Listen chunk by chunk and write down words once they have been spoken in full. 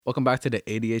Welcome back to the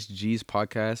ADHG's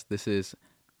podcast. This is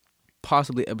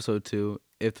possibly episode 2,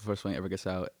 if the first one ever gets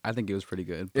out. I think it was pretty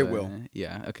good. It will.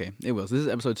 Yeah, okay, it will. So this is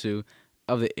episode 2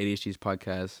 of the ADHG's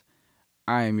podcast.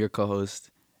 I am your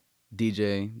co-host,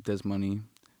 DJ, Des Money,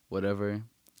 whatever,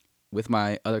 with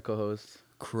my other co-host,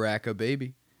 Crack a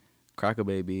baby. Crack a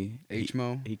Baby.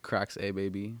 H-Mo. He cracks a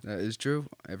baby. That is true.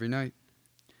 Every night.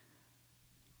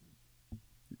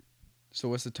 So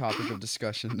what's the topic of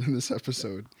discussion in this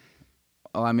episode?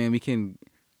 Oh, I mean, we could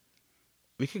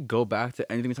go back to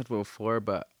anything we talked about before,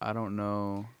 but I don't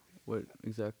know what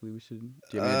exactly we should. Do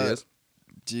you have any ideas?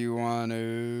 Do you want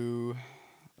to...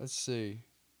 Let's see.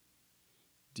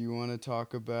 Do you want to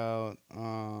talk about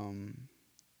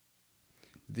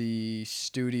the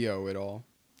studio at all?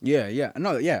 Yeah.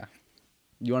 No, yeah.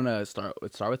 You want to start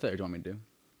with it, or do you want me to do?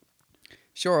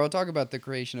 Sure, I'll talk about the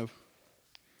creation of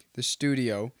the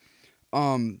studio.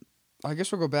 I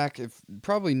guess we'll go back. If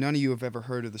probably none of you have ever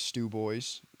heard of the Stew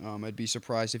Boys. I'd be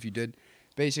surprised if you did.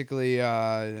 Basically,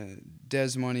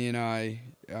 Des Money and I,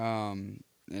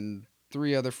 and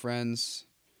 3 other friends,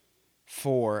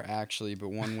 4 actually, but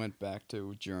one went back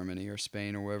to Germany or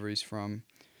Spain or wherever he's from.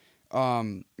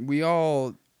 So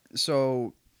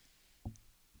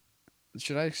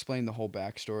should I explain the whole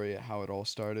backstory of how it all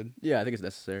started? Yeah, I think it's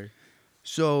necessary.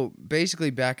 So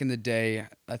basically, back in the day,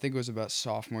 I think it was about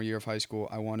sophomore year of high school,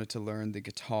 I wanted to learn the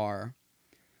guitar.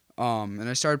 And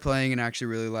I started playing and actually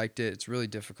really liked it. It's really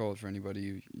difficult for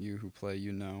anybody you who play,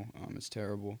 it's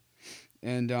terrible.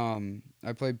 And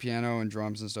I played piano and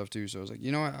drums and stuff too. So I was like,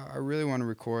 I really want to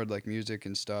record like music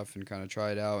and stuff and kind of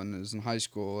try it out. And it was in high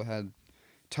school. I had a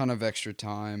ton of extra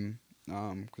time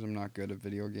because I'm not good at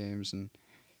video games. And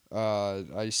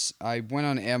I went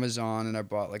on Amazon and I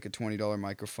bought like a $20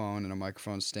 microphone and a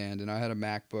microphone stand, and I had a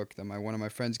MacBook that one of my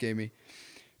friends gave me,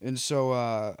 and so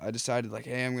I decided like,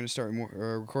 hey, I'm gonna start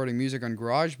recording music on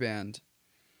GarageBand,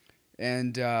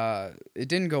 and it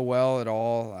didn't go well at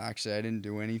all. Actually, I didn't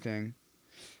do anything.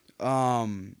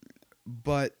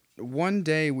 But one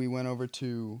day we went over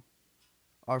to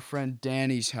our friend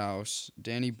Danny's house,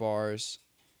 Danny Bars,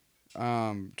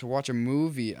 to watch a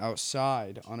movie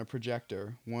outside on a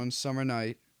projector one summer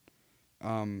night.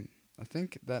 I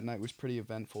think that night was pretty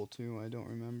eventful too. I don't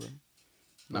remember.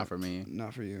 Not for me.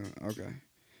 Not for you. Okay.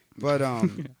 But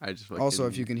I just also,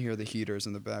 if you can hear the heaters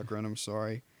in the background, I'm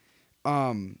sorry.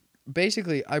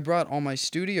 Basically, I brought all my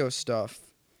studio stuff,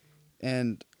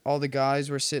 and all the guys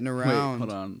were sitting around. Wait,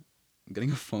 hold on. I'm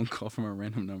getting a phone call from a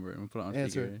random number. I'm gonna put it on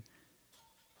Answer. speaker.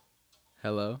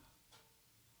 Hello.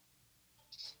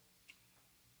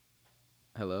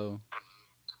 Hello.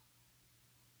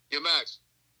 Yo, Max.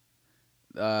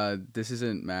 This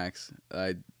isn't Max.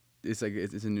 It's like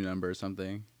it's a new number or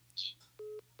something.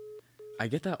 I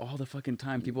get that all the fucking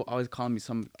time. People always call me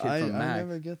some kid from Max. I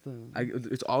never get that.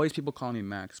 It's always people calling me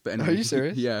Max. But anyway, Are you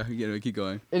serious? Yeah. Keep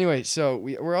going. Anyway, so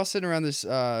we're all sitting around this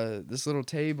little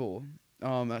table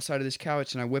outside of this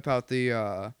couch, and I whip out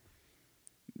the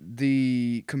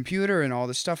computer and all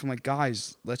this stuff. I'm like,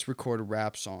 guys, let's record a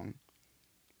rap song.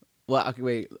 Well, okay,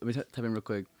 wait. Let me type in real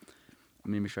quick.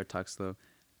 Let me make sure I talk slow.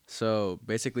 So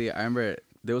basically, I remember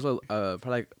there was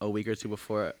probably like a week or two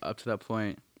before up to that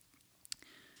point.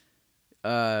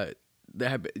 There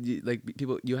had like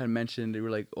people you had mentioned, they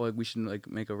were like, oh, like, we should like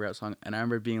make a rap song, and I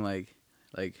remember being like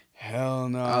Hell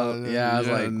no. I was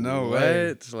like, no what?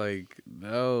 way. Like,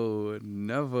 no,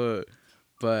 never.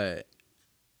 But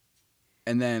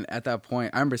and then at that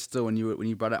point, I remember still when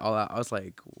you brought it all out, I was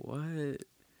like, what?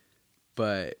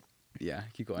 But yeah,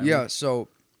 keep going. Yeah, so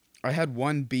I had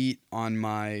one beat on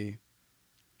my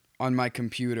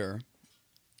computer.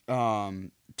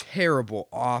 Terrible,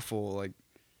 awful, like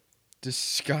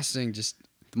disgusting, just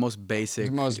the most basic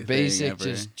thing ever.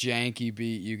 just janky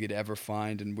beat you could ever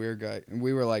find, and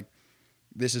we were like,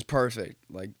 this is perfect.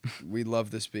 Like, we love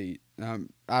this beat.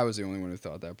 I was the only one who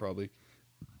thought that, probably.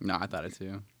 No, I thought it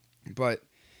too. But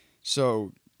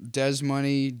so Des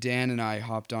Money, Dan, and I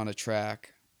hopped on a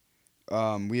track.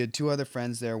 We had 2 other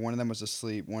friends there. One of them was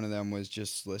asleep. One of them was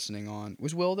just listening on.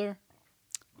 Was Will there?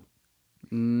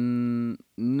 No,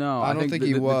 I don't think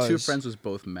he was. The 2 friends was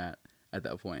both Matt at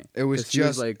that point. It was just he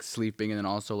was like sleeping and then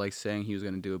also like saying he was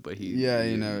gonna do it, but he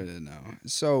didn't know.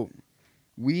 So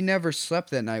we never slept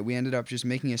that night. We ended up just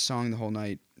making a song the whole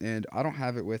night, and I don't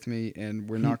have it with me, and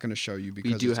we're not gonna show you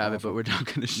because we do it's have awful. it, but we're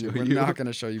not gonna show you. We're not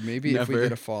gonna show you. Maybe if we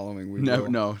get a following, we will.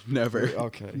 No, never.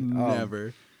 Okay,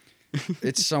 never.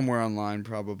 It's somewhere online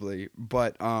probably,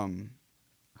 but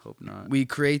hope not. We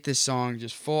create this song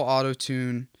just full auto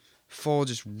tune, full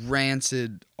just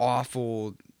rancid,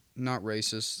 awful, not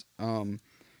racist,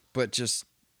 but just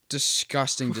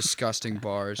disgusting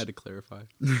bars. I had to clarify.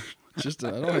 Just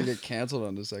I don't want to get canceled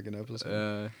on the second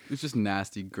episode. It's just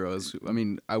nasty, gross. I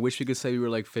mean, I wish we could say we were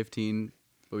like 15,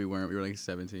 but we weren't. We were like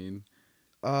 17.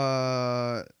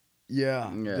 Yeah.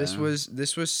 This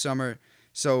Yeah. was summer.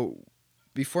 So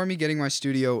before me getting my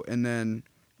studio and then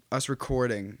us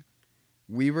recording,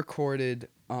 we recorded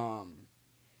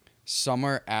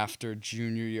summer after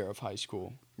junior year of high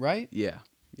school, right? Yeah.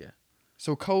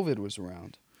 So COVID was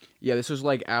around. Yeah, this was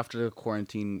like after the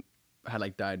quarantine had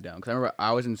like died down. Cause I remember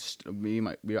I was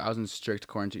I was in strict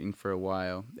quarantine for a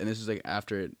while, and this was like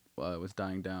after it was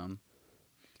dying down.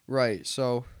 Right.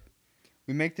 So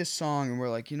we make this song and we're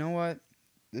like, you know what?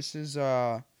 This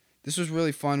was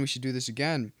really fun. We should do this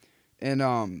again.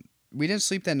 And we didn't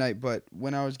sleep that night, but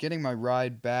when I was getting my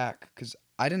ride back, cause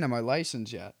I didn't have my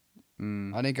license yet.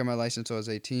 I didn't get my license until I was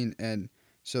 18, and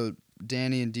so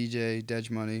Danny and DJ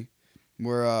Dej Money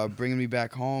were bringing me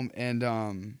back home,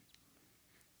 and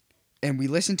we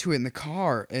listened to it in the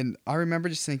car, and I remember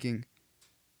just thinking,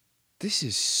 this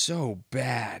is so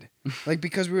bad, like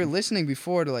because we were listening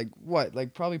before to like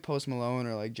probably Post Malone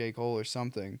or like J. Cole or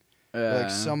something, or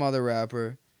like some other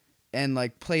rapper, and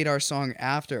like played our song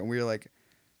after, and we were like,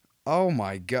 oh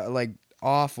my god, like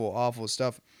awful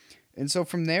stuff. And so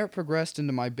from there, it progressed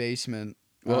into my basement.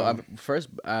 Well, first,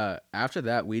 after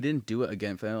that, we didn't do it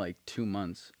again for like 2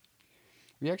 months.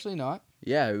 We actually not.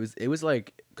 Yeah, it was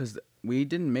like because we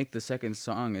didn't make the second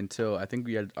song until I think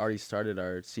we had already started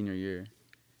our senior year.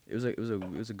 It was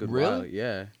a good Really? while,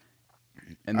 yeah.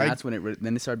 And that's when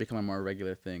then it started becoming a more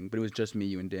regular thing. But it was just me,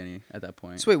 you, and Danny at that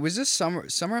point. So wait, was this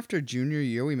summer after junior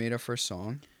year we made our first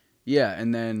song? Yeah,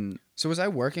 and then So was I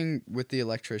working with the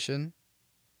electrician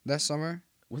that summer?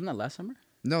 wasn't that last summer?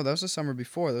 No, that was the summer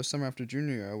before. That was summer after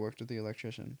junior year. I worked with the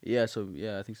electrician. Yeah, so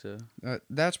yeah, I think so.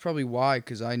 That's probably why,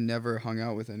 because I never hung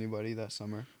out with anybody that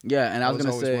summer. Yeah, and I was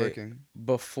gonna always say working.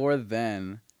 before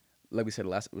then, like we said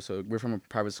so we're from a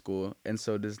private school, and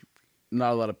so there's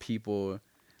not a lot of people.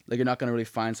 Like you're not gonna really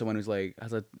find someone who's like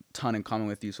has a ton in common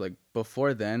with you. So like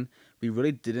before then, we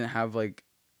really didn't have like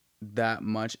that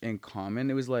much in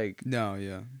common. It was like No,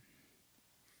 yeah.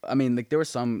 I mean, like there was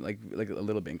some like a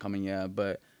little bit in common, yeah,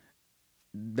 but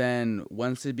then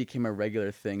once it became a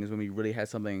regular thing is when we really had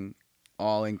something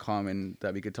all in common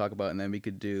that we could talk about and then we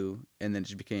could do, and then it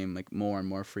just became like more and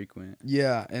more frequent.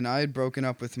 Yeah, and I had broken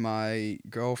up with my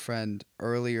girlfriend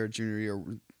earlier junior year,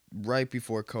 right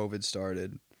before COVID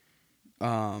started.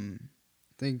 I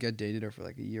think I dated her for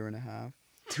like a year and a half.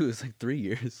 Dude, it's like 3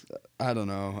 years. I don't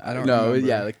know. I don't know. remember.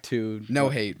 Yeah, like 2. No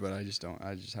hate, but I just don't.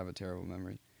 I just have a terrible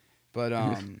memory. But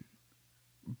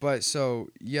but so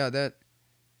yeah, that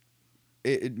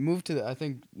it moved to the. I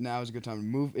think now is a good time to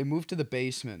move. It moved to the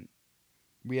basement.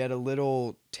 We had a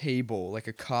little table, like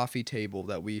a coffee table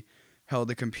that we held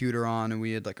the computer on, and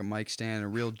we had like a mic stand, a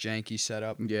real janky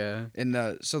setup. Yeah.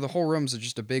 And so the whole room's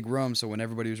just a big room. So when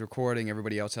everybody was recording,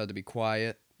 everybody else had to be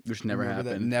quiet. Which never Remember that?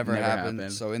 happened. Never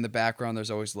happened. So in the background,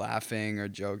 there's always laughing or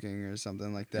joking or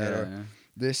something like that. Yeah. Or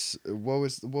this, what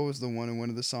was the one in one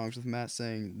of the songs with Matt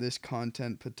saying this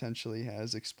content potentially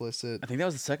has explicit? I think that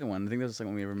was the second one. I think that was the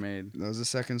second one we ever made. That was the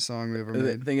second song we ever The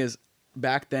made. thing is,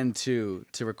 back then too,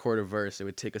 to record a verse, it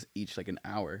would take us each like an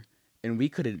hour, and we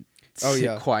couldn't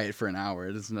sit quiet for an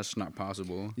hour. That's just not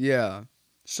possible. Yeah.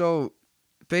 So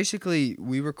basically,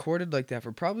 we recorded like that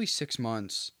for probably 6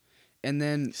 months, and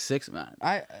then 6 months.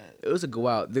 I It was a go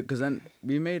out because then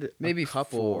we made maybe a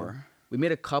couple. 4. We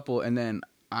made a couple, and then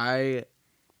I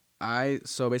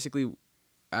so basically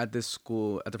at this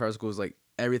school, at the private school, was like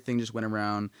everything just went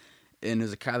around. And it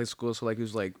was a Catholic school, so like it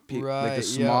was like like the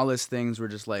smallest things were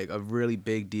just like a really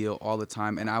big deal all the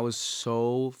time, and I was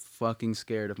so fucking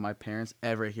scared of my parents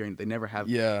ever hearing. They never have.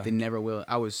 Yeah. They never will.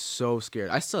 I was so scared.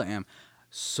 I still am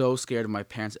so scared of my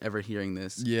parents ever hearing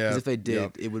this. Yeah. Because if they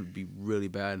did, it would be really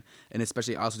bad. And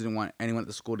especially, I also didn't want anyone at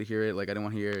the school to hear it. Like I didn't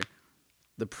want to hear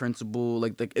the principal.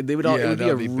 Like they would all. It would be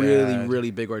a really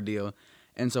big ordeal.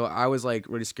 And so I was like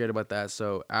really scared about that.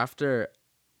 So after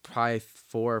probably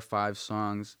 4 or 5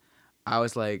 songs, I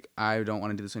was like, I don't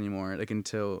want to do this anymore. Like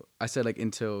until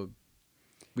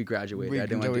we graduated. I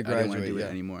didn't want to do it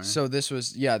anymore. So this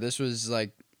was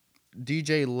like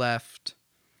DJ left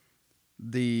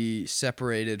the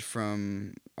separated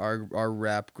from our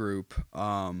rap group.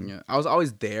 Yeah, I was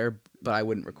always there, but I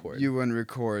wouldn't record. You wouldn't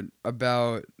record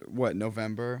about what,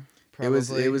 November?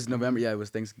 Probably? It was November. Yeah, it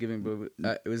was Thanksgiving, but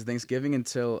it was Thanksgiving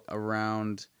until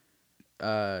around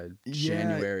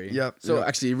January. Yep. So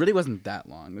actually, it really wasn't that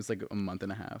long. It was like a month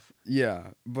and a half. Yeah,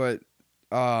 but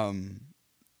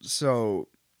so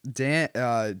Danny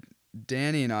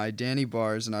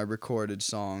Bars and I recorded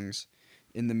songs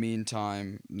in the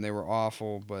meantime. And they were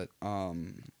awful, but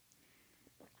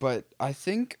But I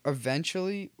think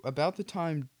eventually, about the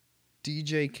time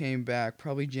DJ came back,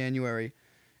 probably January,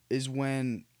 is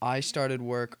when I started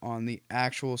work on the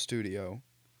actual studio,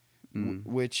 Mm.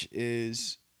 which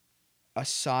is a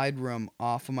side room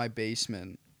off of my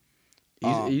basement.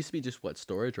 It used to be just what,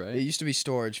 storage, It right? used to be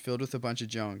storage filled with a bunch of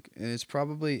junk, and it's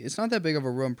not that big of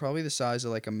a room, probably the size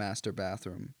of like a master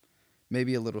bathroom,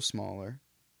 maybe a little smaller,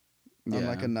 on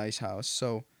like Yeah. a nice house.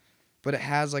 So, but it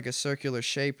has like a circular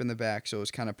shape in the back, so it's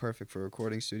kind of perfect for a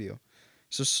recording studio.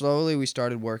 So slowly we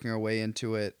started working our way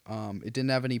into it. It didn't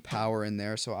have any power in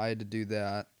there, so I had to do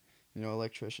that,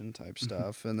 electrician type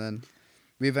stuff, and then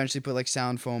we eventually put like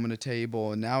sound foam in a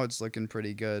table, and now it's looking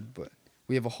pretty good. But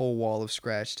we have a whole wall of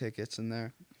scratch tickets in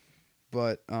there.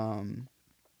 But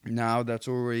now that's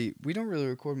where we don't really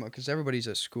record much because everybody's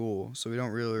at school, so we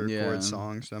don't really record Yeah.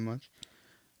 songs that much.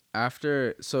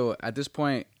 So at this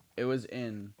point, it was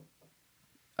in.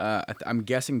 I'm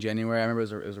guessing January. I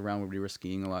remember it was around when we were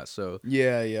skiing a lot. So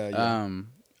Yeah.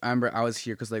 I remember I was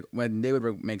here because like when they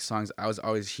would make songs, I was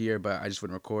always here, but I just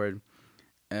wouldn't record.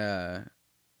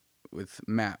 With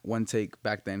Matt, one take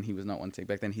back then. He was not one take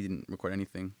back then. He didn't record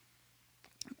anything.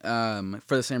 For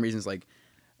the same reasons, like,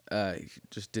 he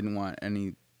just didn't want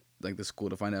any, like, the school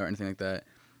to find out or anything like that.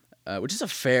 Which is a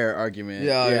fair argument.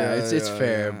 It's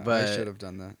fair, I but should have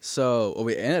done that. so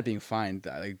we ended up being fine.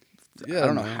 Like, Yeah, I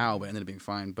don't know no. how, but ended up being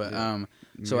fine. But Yeah.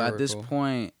 so at this Miracle.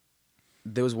 point,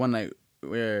 there was one night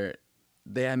where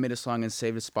they had made a song and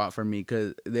saved a spot for me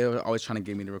because they were always trying to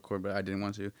get me to record, but I didn't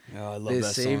want to. Yeah, I love They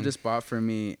that saved song. a spot for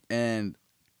me, and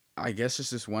I guess just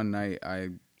this one night I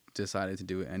decided to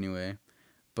do it anyway.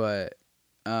 But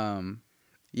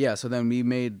yeah, so then we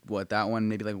made that one,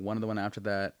 maybe like one of the one after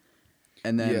that.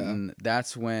 And then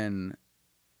that's when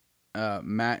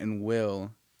Matt and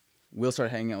Will started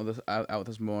hanging out with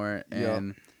us more,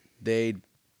 and they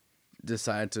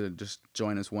decided to just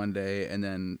join us one day, and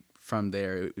then from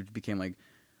there it became like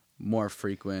more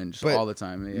frequent, just all the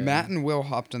time. Yeah. Matt and Will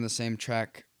hopped on the same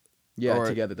track.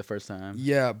 Together the first time.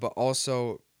 Yeah, but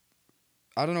also,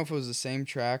 I don't know if it was the same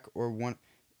track or one.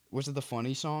 Was it the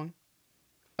funny song?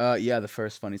 Yeah, the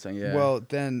first funny song. Yeah. Well,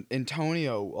 then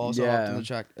Antonio also hopped on Yeah. the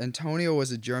track. Antonio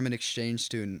was a German exchange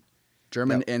student.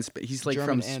 German and he's like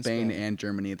German from and Spain Spain. and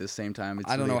Germany at the same time. It's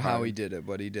I don't really know how hard. he did it,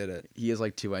 but he did it. He has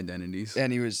like two identities.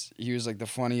 And he was like the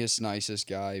funniest, nicest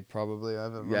guy probably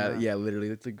I've ever met. Yeah, literally,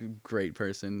 it's a great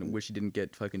person. Wish he didn't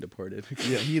get fucking deported.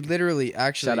 Yeah, he literally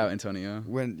actually Shout out Antonio.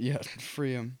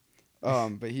 Free him.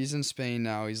 But he's in Spain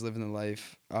now. He's living the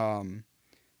life.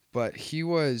 But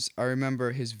I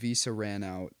remember his visa ran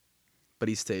out. But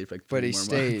he stayed for like But 3 he more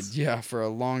stayed, months. yeah, for a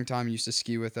long time. He used to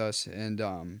ski with us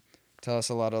and tell us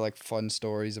a lot of like fun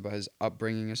stories about his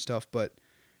upbringing and stuff. But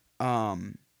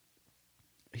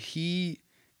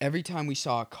every time we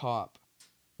saw a cop,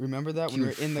 remember that He when we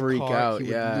would were in the freak car, out, he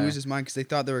would yeah. lose his mind because they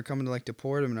thought they were coming to like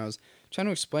deport him. And I was trying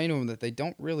to explain to him that they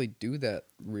don't really do that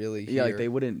really here. Yeah, like they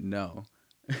wouldn't know.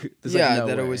 There's, yeah, like, no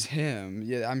that it way. was him.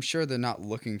 Yeah, I'm sure they're not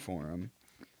looking for him.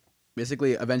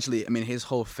 Basically, eventually, I mean, his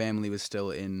whole family was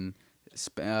still in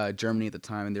Germany at the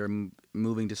time, and they were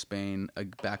moving to Spain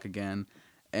back again.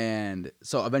 And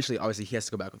so eventually, obviously, he has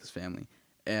to go back with his family.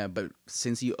 But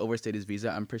since he overstayed his visa,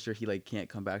 I'm pretty sure he like can't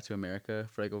come back to America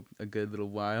for like a good little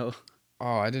while.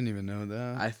 Oh, I didn't even know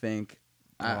that. I think.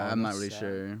 Oh, I'm not that's really sad.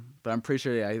 sure, but I'm pretty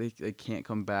sure. Yeah, I think they can't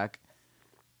come back.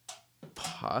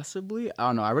 Possibly, I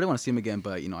don't know. I really want to see him again,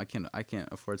 but I can't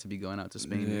afford to be going out to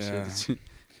Spain. And shit. Yeah.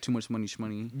 It's too much money.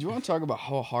 Shmoney. Do you want to talk about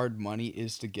how hard money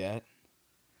is to get?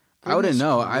 I wouldn't Goodness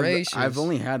know. gracious. I've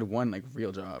only had one like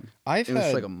real job. I've It was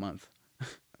had like a month.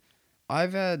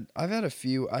 I've had a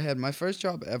few. I had my first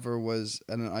job ever was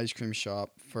at an ice cream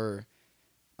shop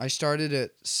I started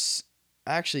at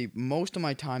actually most of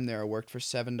my time there I worked for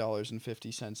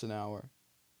 $7.50 an hour.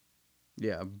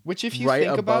 Yeah, Which if you right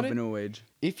think above about it, minimum wage.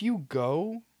 if you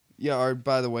go,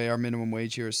 by the way, our minimum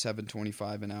wage here is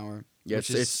 $7.25 an hour. Yeah, which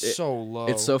is so low.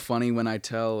 It's so funny when I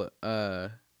tell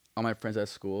all my friends at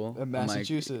school. At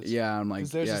Massachusetts. I'm like,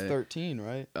 Because theirs is 13,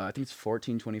 right? I think it's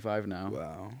 $14.25 now.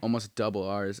 Wow. Almost double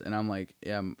ours, and I'm like,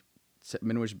 yeah,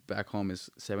 minimum wage back home is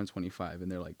 $7.25,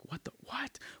 and they're like, what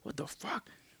the fuck?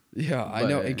 Yeah, I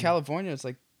know. In But- California, it's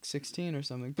like 16 or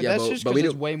something. But Yeah, that's but- just but because we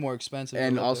it's don't- way more expensive. to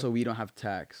And live also, there. we don't have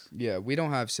tax. Yeah, we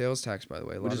don't have sales tax, by the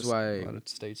way. Which is why, a lot of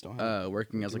states don't have.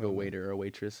 Working as like a Well, waiter or a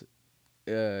waitress,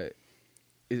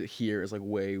 here is like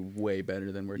way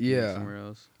better than working Yeah. somewhere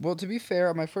else. Well, to be fair,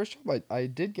 at my first job, I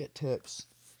did get tips.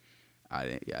 I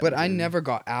didn't. Yeah, But I didn't. never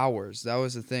got hours. That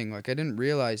was the thing. Like, I didn't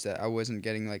realize that I wasn't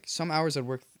getting, like, some hours I'd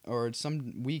work, or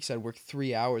some weeks I'd work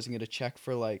 3 hours and get a check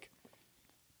for, like,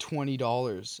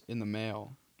 $20 in the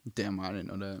mail. Damn, I didn't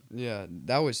know that. Yeah,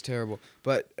 that was terrible.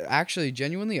 But actually,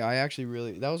 genuinely,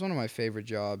 that was one of my favorite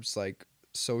jobs, like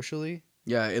socially,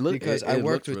 Yeah, it looked because I it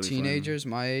worked looked with really fun. teenagers,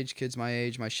 my age, kids my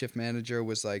age. My shift manager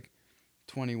was like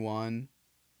 21.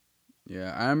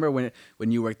 Yeah, I remember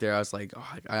when you worked there, I was like, oh,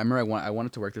 I remember I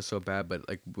wanted to work there so bad, but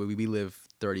like we live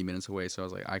 30 minutes away, so I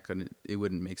was like, I couldn't, it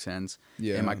wouldn't make sense.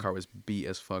 Yeah, And my car was beat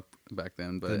as fuck back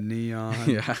then, the but neon,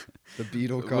 yeah, the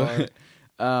Beetle car.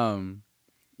 but,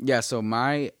 yeah. So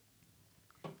like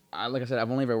I said, I've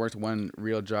only ever worked one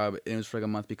real job, and it was for like a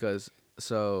month because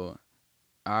so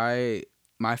I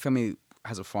my family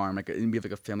has a farm, like we have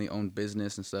like a family owned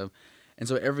business and stuff, and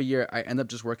so every year I end up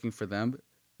just working for them,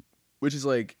 which is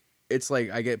like it's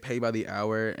like I get paid by the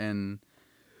hour and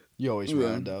You always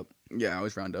round up. yeah, I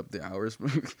always round up the hours,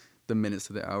 the minutes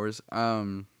to the hours.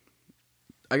 I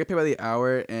get paid by the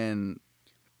hour and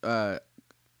uh,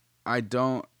 I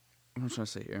don't. What am I trying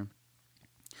to say here?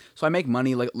 So I make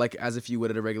money like as if you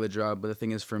would at a regular job, but the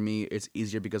thing is for me it's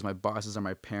easier because my bosses are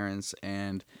my parents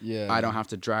and Yeah, I don't have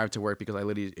to drive to work because I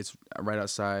literally it's right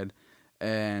outside.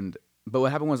 And but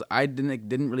what happened was I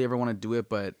didn't really ever want to do it,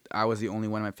 but I was the only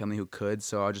one in my family who could,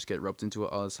 so I'll just get roped into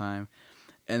it all the time.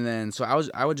 And then so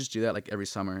I would just do that like every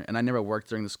summer, and I never worked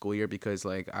during the school year because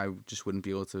like I just wouldn't be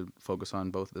able to focus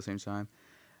on both at the same time.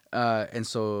 And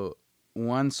so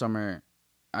one summer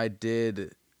I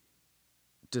did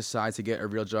decide to get a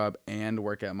real job and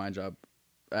work at my job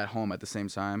at home at the same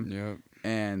time, yeah.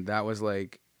 and that was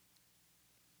like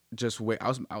just way I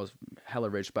was hella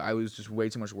rich, but I was just way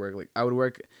too much work. Like I would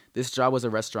work. This job was a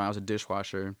restaurant. I was a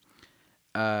dishwasher.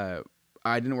 Uh,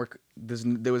 I didn't work.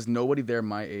 There was nobody there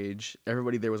my age.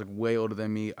 Everybody there was like way older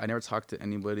than me. I never talked to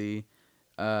anybody.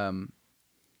 Um,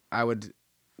 I would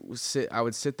I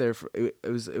would sit there for it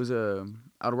was a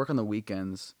I would work on the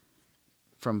weekends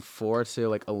from 4 to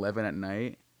like 11 at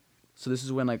night. So this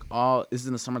is when like this is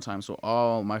in the summertime. So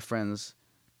all my friends,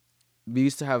 we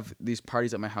used to have these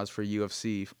parties at my house for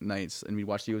UFC nights, and we'd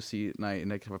watch UFC night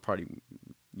and like have a party.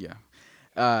 Yeah.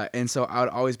 And so I would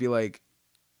always be like,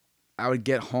 I would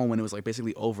get home when it was like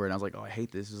basically over, and I was like, oh, I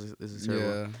hate this. This is terrible.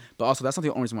 Yeah. But also, that's not the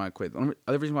only reason why I quit. The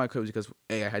other reason why I quit was because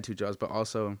A, I had two jobs, but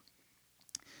also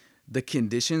the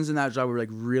conditions in that job were like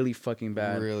really fucking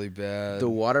bad. Really bad. The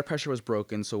water pressure was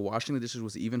broken, so washing the dishes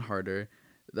was even harder.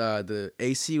 The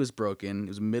AC was broken. It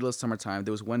was middle of summertime.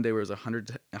 There was one day where it was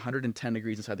 110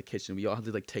 degrees inside the kitchen. We all had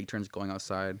to like take turns going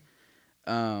outside.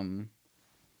 Shut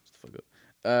the fuck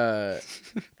up.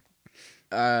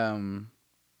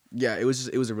 Yeah, it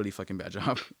was a really fucking bad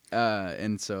job.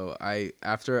 And so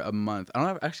after a month, I don't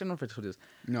know if I told you this.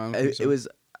 No, I don't think so. It was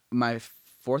my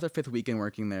fourth or fifth weekend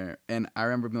working there, and I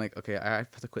remember being like, okay, I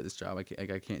have to quit this job. I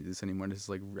can't do this anymore. This is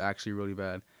like actually really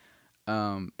bad.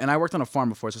 And I worked on a farm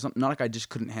before, so not like I just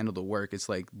couldn't handle the work. It's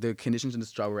like the conditions in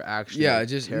this job were actually like,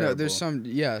 just terrible. no. There's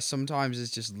sometimes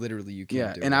it's just literally you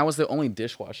can't do it. And I was the only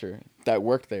dishwasher that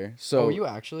worked there. So you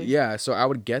actually? Yeah, so I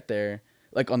would get there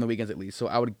like on the weekends at least. So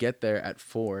I would get there at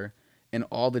 4, and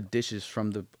all the dishes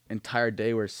from the entire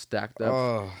day were stacked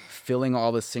up, filling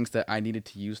all the sinks that I needed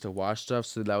to use to wash stuff.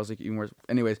 So that was like even worse.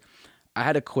 Anyways, I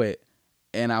had to quit,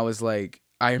 and I was like,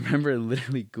 I remember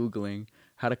literally Googling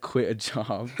how to quit a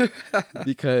job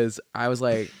because I was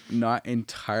like not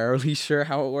entirely sure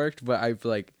how it worked, but I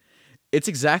like it's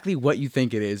exactly what you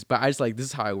think it is. But I just like this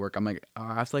is how I work. I'm like, oh,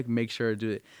 I have to like make sure to do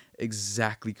it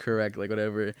exactly correct, like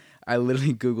whatever. I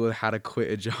literally Googled how to quit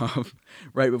a job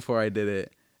right before I did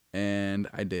it, and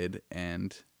I did,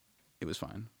 and it was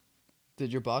fine.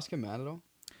 Did your boss get mad at all?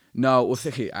 No, well,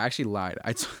 okay, I actually lied.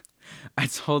 I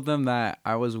told them that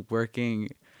I was working.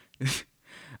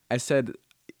 I said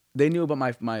they knew about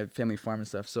my family farm and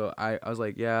stuff. So I was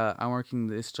like, yeah, I'm working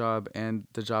this job and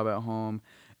the job at home.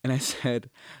 And I said,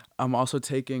 I'm also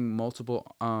taking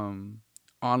multiple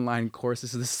online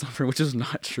courses this summer, which is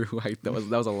not true. That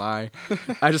was a lie.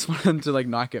 I just wanted them to like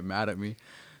not get mad at me.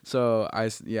 So I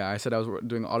said I was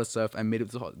doing all this stuff. I made it.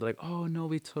 They're like, oh no,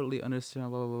 we totally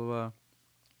understand. Blah blah blah blah.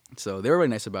 So they were really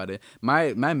nice about it.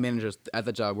 My managers at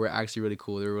the job were actually really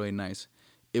cool. They were really nice.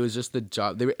 It was just the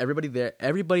job.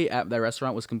 Everybody at that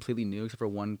restaurant was completely new except for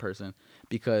one person,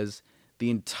 because the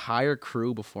entire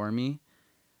crew before me,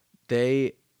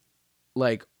 they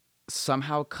like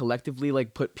somehow collectively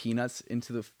like put peanuts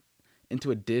into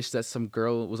a dish that some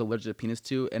girl was allergic to peanuts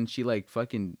to, and she like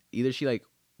fucking either she like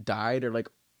died or like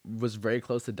was very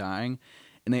close to dying,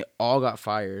 and they all got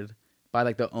fired by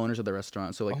like the owners of the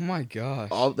restaurant. So like, oh my gosh,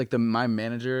 all like my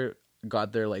manager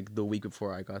got there like the week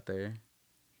before I got there.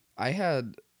 I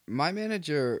had my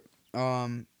manager.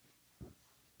 I've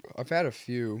had a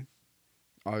few.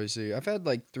 Obviously, I've had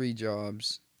like 3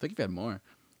 jobs. I think you've had more.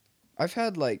 I've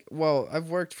had I've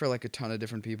worked for like a ton of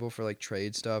different people for like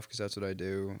trade stuff because that's what I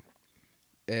do,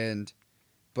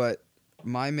 but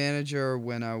my manager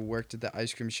when I worked at the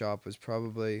ice cream shop was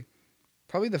probably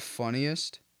the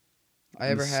funniest I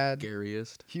And ever had.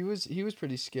 scariest. He was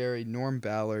pretty scary. Norm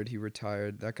Ballard, he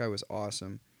retired. That guy was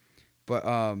awesome. But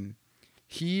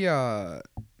he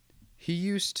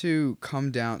used to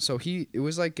come down. So it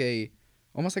was like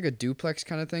almost like a duplex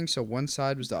kind of thing. So one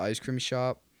side was the ice cream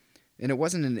shop, and it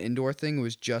wasn't an indoor thing. It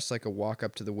was just like a walk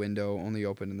up to the window, only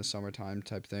open in the summertime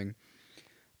type thing.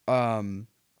 And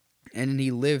then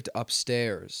he lived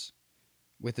upstairs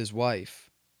with his wife,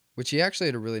 which he actually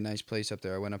had a really nice place up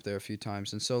there. I went up there a few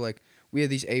times, and so like we had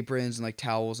these aprons and like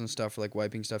towels and stuff for like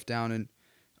wiping stuff down, and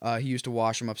he used to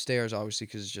wash them upstairs, obviously,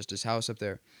 because it's just his house up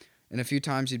there. And a few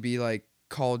times he'd be like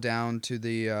called down to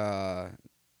the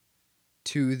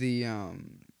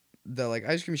like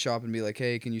ice cream shop and be like,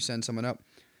 "Hey, can you send someone up?"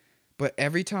 But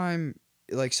every time,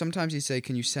 like sometimes he'd say,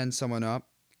 "Can you send someone up?"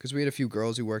 Because we had a few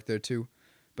girls who worked there too.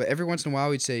 But every once in a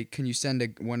while he'd say, "Can you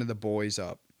send one of the boys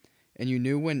up?" And you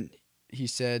knew when he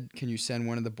said, "Can you send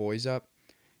one of the boys up?"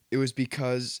 It was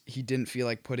because he didn't feel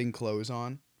like putting clothes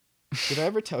on. Did I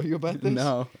ever tell you about this?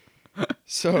 No.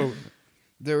 So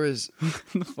there was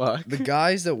The fuck? the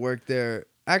guys that worked there.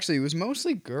 Actually, it was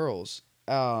mostly girls.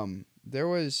 There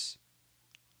was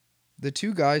the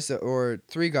three guys that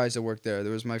worked there.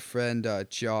 There was my friend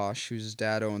Josh, whose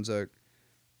dad owns a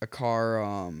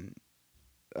car.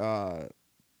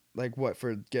 Like what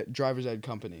for driver's ed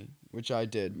company, which I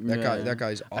did. That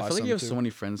guy's awesome. I feel like you have too. so many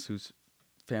friends whose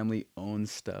family owns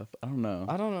stuff. I don't know.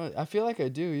 I don't know. I feel like I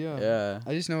do. Yeah. Yeah.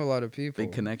 I just know a lot of people.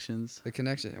 Big connections. The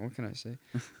connection. What can I say?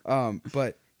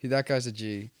 But that guy's a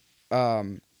G.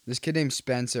 This kid named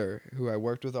Spencer, who I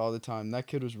worked with all the time. That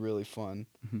kid was really fun.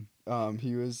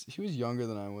 He was younger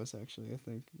than I was actually. I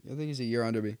think he's a year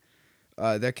under me.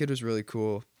 That kid was really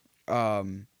cool.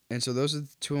 And so those are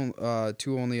the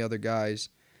two only other guys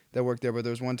that worked there. But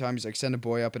there was one time he's like, "Send a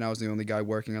boy up," and I was the only guy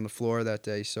working on the floor that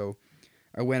day. So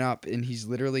I went up, and he's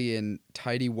literally in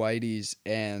tighty whities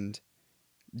and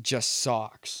just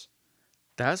socks.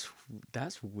 That's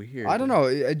weird. I don't know.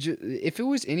 If it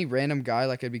was any random guy,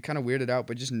 like I'd be kind of weirded out.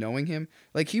 But just knowing him,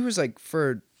 like he was like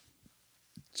for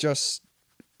just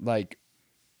like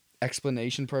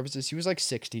explanation purposes, he was like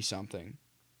 60 something.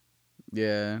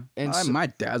 Yeah. And my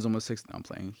dad's almost 60. No, I'm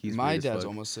playing. He's my weird as dad's fuck.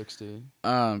 almost 60.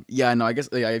 Yeah, no, I guess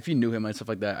if you knew him and stuff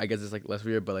like that, I guess it's like less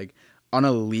weird. But like on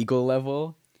a legal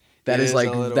level, that is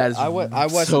like that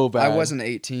is so bad. I wasn't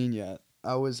 18 yet.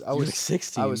 I was like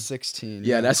 16. I was 16.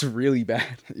 Yeah, that's really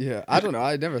bad. Yeah, I don't know.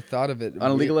 I never thought of it.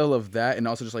 On a legal level of that, and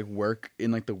also just like work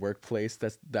in like the workplace,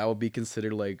 that would be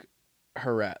considered like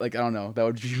like I don't know, that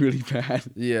would be really bad.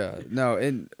 Yeah, no,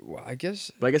 and I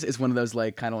guess it's one of those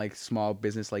like kind of like small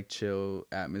business like chill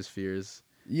atmospheres.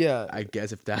 Yeah, I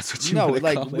guess if that's what you call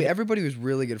it. Everybody was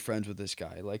really good friends with this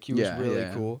guy. Like he was really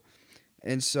cool,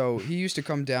 and so he used to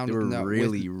come down. They were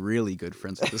really good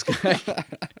friends with this guy.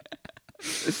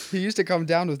 He used to come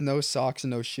down with no socks and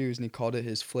no shoes, and he called it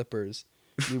his flippers.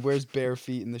 He wears bare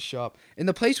feet in the shop, and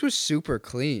the place was super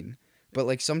clean. But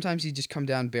like sometimes he'd just come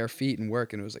down bare feet and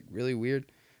work, and it was like really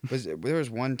weird. But there was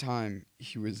one time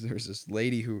there was this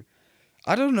lady who,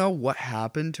 I don't know what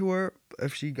happened to her,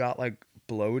 if she got like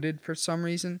bloated for some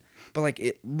reason, but like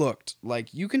it looked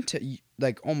like you can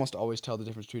like almost always tell the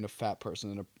difference between a fat person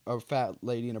and a fat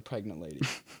lady and a pregnant lady.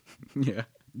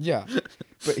 Yeah,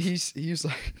 but he's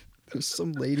like.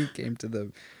 Some lady came to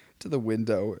the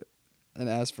window and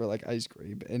asked for like ice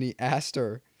cream, and he asked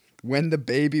her when the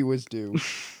baby was due,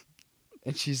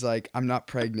 and she's like, "I'm not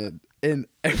pregnant." And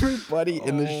everybody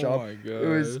in the shop,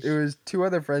 it was two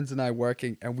other friends and I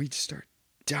working, and we just start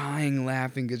dying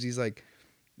laughing because he's like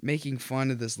making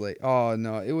fun of this lady. Oh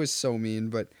no, it was so mean,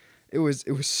 but it was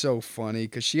so funny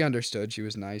because she understood. She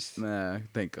was nice. Nah,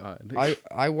 thank God.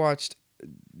 I watched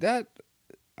that.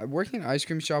 Working in an ice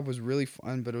cream shop was really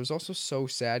fun, but it was also so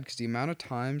sad because the amount of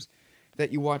times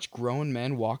that you watch grown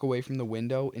men walk away from the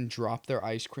window and drop their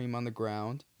ice cream on the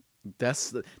ground.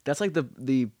 That's like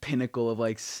the pinnacle of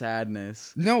like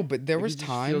sadness. No, but there like was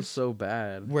times feel so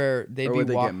bad where they'd would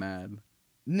they get mad?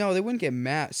 No, they wouldn't get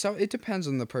mad. So it depends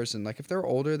on the person. Like if they're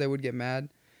older, they would get mad,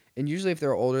 and usually if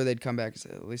they're older, they'd come back and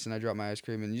say, "Listen, I dropped my ice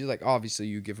cream," and you're like, obviously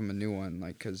you give them a new one,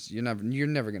 like because you're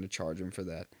never gonna charge them for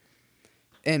that.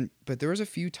 But there was a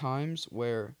few times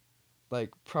where, like,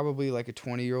 probably like a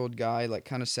 20-year-old guy, like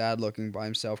kind of sad looking by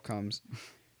himself comes.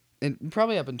 And it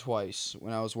probably happened twice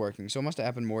when I was working. So it must have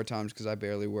happened more times because I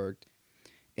barely worked.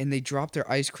 And they drop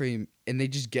their ice cream and they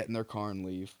just get in their car and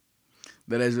leave.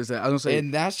 That is just, I was gonna say.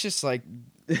 And that's just like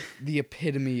the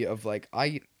epitome of like,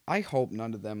 I hope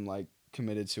none of them like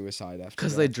committed suicide after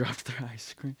Because that. they dropped their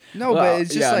ice cream. No, Well, but it's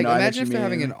just yeah, like, no, I know what imagine you if they're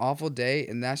having mean. an awful day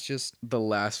and that's just The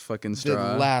last fucking the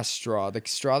straw. last straw. The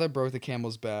straw that broke the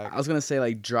camel's back. I was gonna say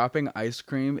like dropping ice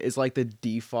cream is like the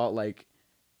default like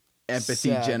empathy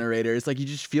Sad. generator. It's like you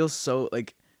just feel so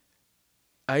like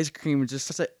ice cream is just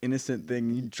such an innocent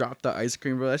thing. You drop the ice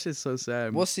cream, bro. That shit's so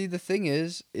sad. Well, see, the thing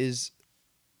is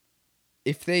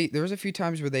if there was a few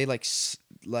times where they like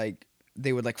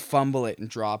they would like fumble it and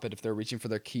drop it if they're reaching for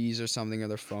their keys or something or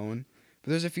their phone.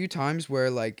 But there's a few times where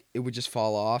like it would just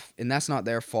fall off, and that's not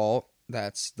their fault.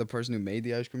 That's the person who made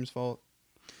the ice cream's fault.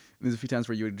 There's a few times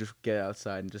where you would just get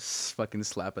outside and just fucking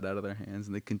slap it out of their hands,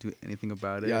 and they couldn't do anything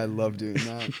about it. Yeah, I love doing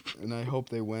that, and I hope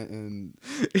they went and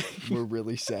were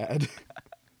really sad.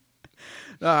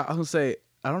 I was gonna say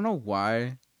I don't know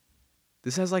why.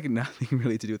 This has like nothing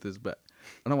really to do with this, but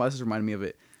I don't know why this is reminding me of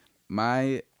it.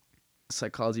 My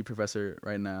psychology professor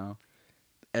right now,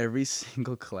 every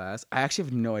single class, I actually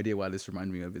have no idea why this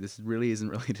reminded me of it. This really isn't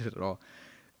related at all.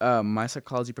 My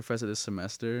psychology professor this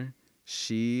semester,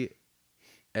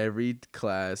 every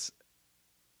class,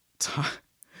 so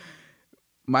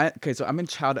I'm in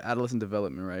child adolescent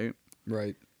development, right?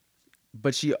 Right.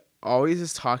 But she always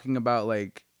is talking about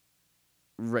like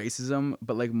racism,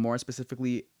 but like more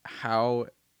specifically how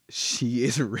she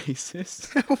is racist.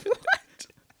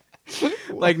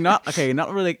 Like not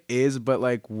really like is, but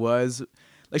like was,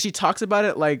 like she talks about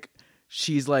it like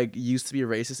she's like used to be a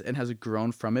racist and has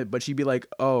grown from it, but she'd be like,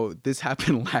 oh, this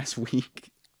happened last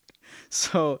week.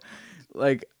 So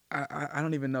like I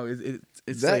don't even know.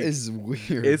 It's That like, is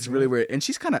weird. it's really weird, and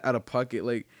she's kind of out of pocket.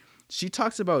 Like she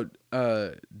talks about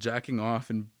jacking off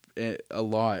and a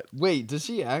lot. Wait, does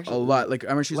she actually? A lot. Like I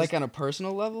remember she's like on a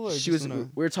personal level, or she just was. on a...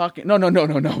 We were talking. No.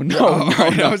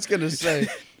 I was gonna say.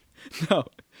 No.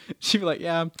 She'd be like,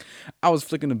 yeah, I was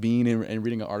flicking a bean and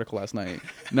reading an article last night.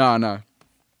 No.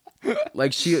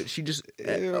 Like she just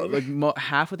like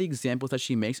half of the examples that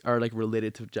she makes are like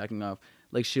related to jacking off.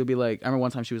 Like she'll be like, I remember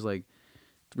one time she was like,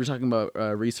 we were talking about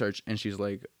research, and she's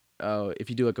like, oh, if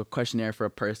you do like a questionnaire for a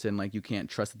person, like you can't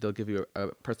trust that they'll give you a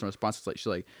personal response. It's like she's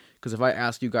like, because if I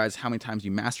ask you guys how many times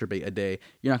you masturbate a day,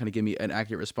 you're not gonna give me an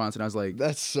accurate response. And I was like,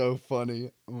 that's so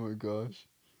funny. Oh my gosh.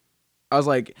 I was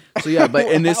like, so yeah,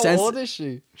 but in this sense, how old is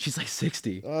she? She's like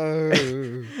 60. Oh.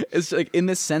 It's like in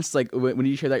this sense, like when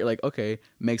you hear that, you're like, okay,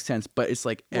 makes sense. But it's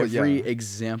like every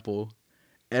example,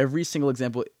 every single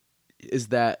example is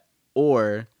that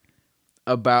or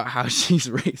about how she's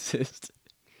racist.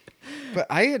 But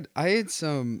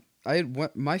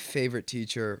my favorite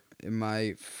teacher in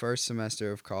my first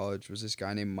semester of college was this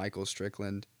guy named Michael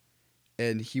Strickland,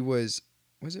 and he was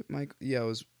it Mike? Yeah, it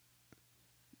was.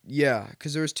 Yeah,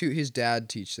 because there was two. His dad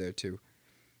teach there too,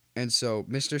 and so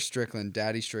Mr. Strickland,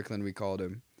 Daddy Strickland, we called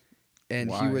him,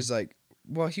 and Why? he was like,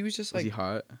 well, he was just Was like, he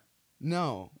hot?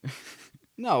 no,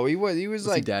 no, he was Was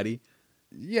like, he daddy?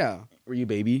 yeah, Were you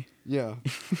baby? yeah,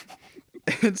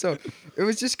 and so it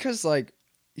was just because like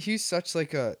he was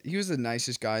the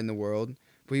nicest guy in the world,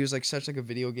 but he was like such like a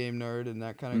video game nerd and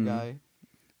that kind of guy,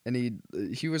 and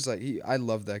he was like I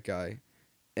love that guy.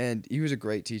 And he was a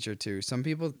great teacher too. Some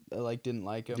people like didn't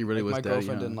like him. He really was my daddy,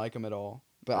 girlfriend huh? didn't like him at all,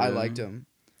 but I liked him.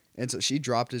 And so she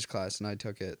dropped his class and I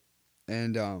took it.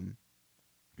 And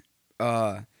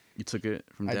You took it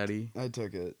from daddy? I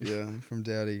took it, yeah, from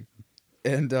daddy.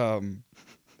 And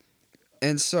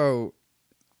so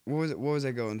what was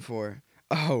I going for?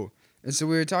 Oh, and so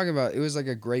we were talking about, it was like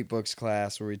a great books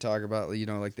class where we talk about, you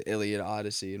know, like the Iliad,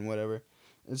 Odyssey and whatever.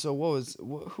 And so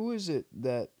who is it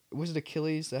that was it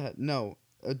Achilles that had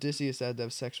Odysseus had to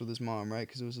have sex with his mom, right?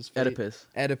 Because it was his fate.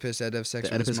 Oedipus had to have sex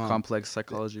with his mom. Oedipus complex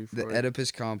psychology. The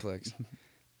Oedipus complex.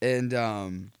 And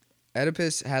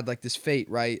Oedipus had like this fate,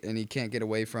 right? And he can't get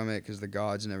away from it because the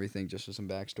gods and everything, just for some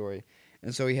backstory.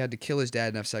 And so he had to kill his dad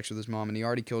and have sex with his mom. And he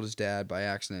already killed his dad by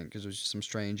accident because it was just some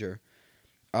stranger.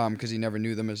 Because he never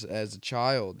knew them as a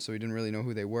child. So he didn't really know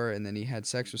who they were. And then he had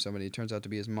sex with somebody. It turns out to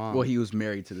be his mom. Well, he was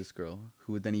married to this girl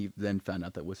who he found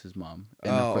out that was his mom.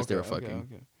 And of course they were fucking.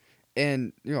 Okay.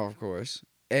 And, you know, of course.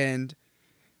 And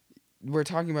we're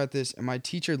talking about this, and my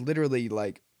teacher literally,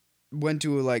 like, went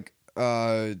to, like,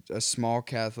 a small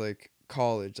Catholic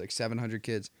college, like 700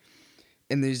 kids.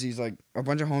 And there's these, like, a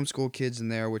bunch of homeschool kids in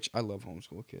there, which I love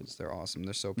homeschool kids. They're awesome.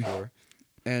 They're so pure.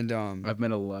 And I've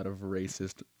met a lot of really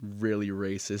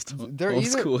racist they're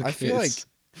homeschool kids. I feel like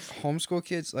homeschool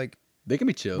kids, like, they can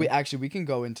be chill. we can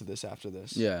go into this after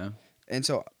this. Yeah. And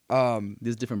so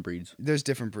there's different breeds.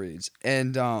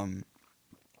 And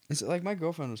it's like my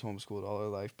girlfriend was homeschooled all her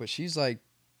life, but she's like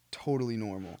totally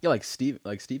normal. Yeah, like Steven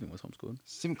was homeschooled.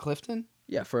 Stephen Clifton?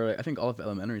 Yeah, for like, I think all of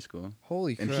elementary school.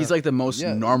 Holy crap. And he's like the most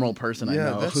Yeah, normal person I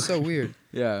know. Yeah, that's so weird.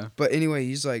 Yeah. But anyway,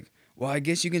 he's like, well, I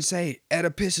guess you can say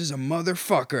Oedipus is a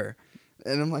motherfucker.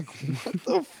 And I'm like, what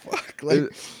the fuck? Like,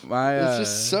 it's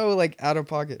just so like out of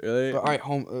pocket. Really? But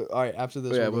all right, after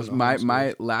this, Yeah, we'll it go was to my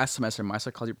homeschool. last semester. My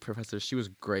psychology professor, she was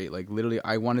great. Like literally,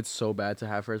 I wanted so bad to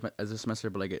have her as a semester,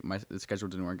 but like the schedule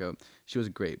didn't work out. She was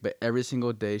great, but every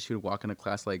single day she would walk into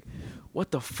class like,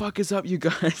 "What the fuck is up, you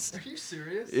guys?" Are you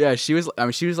serious? Yeah, she was. I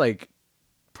mean, she was like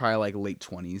probably like late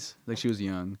 20s. Like she was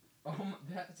young. Oh,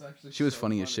 that's actually. She was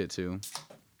funny as shit too.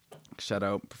 Shout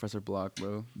out Professor Block,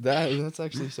 bro. That's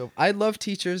actually so. I love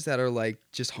teachers that are like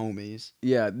just homies.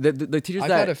 Yeah, the teachers I've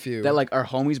that had a few. that like are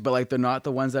homies, but like they're not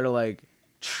the ones that are like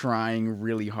trying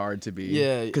really hard to be.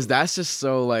 Yeah. because that's just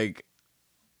so like.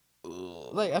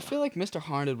 Like I feel like Mr.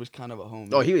 Harned was kind of a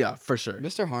homie. Oh, for sure.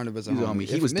 Mr. Harned was a He was a homie. homie.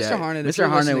 He If was Mr. dead. Harned, if Mr. you're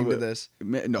Harned listening would- to this,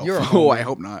 No, You're a oh, I homie.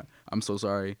 hope not. I'm so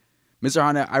sorry, Mr.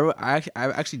 Harnett. I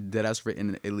actually dead ass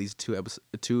written at least two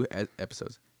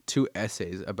episodes, 2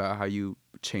 essays about how you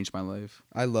changed my life.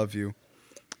 I love you.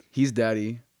 He's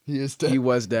daddy. He is. He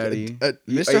was daddy.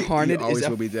 Mr. Harned is always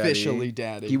will be daddy. officially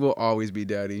daddy. He will always be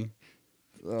daddy.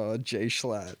 Jay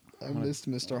Schlatt. I missed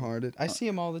Mr. Harned. I see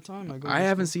him all the time. I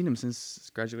haven't seen him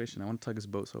since graduation. I want to tug his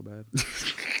boat so bad.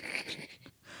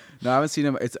 No, I haven't seen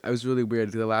him. It was really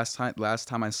weird. The last time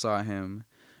I saw him,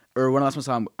 or when I last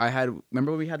time I saw him,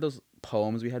 remember when we had those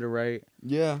poems we had to write?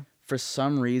 Yeah. For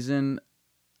some reason,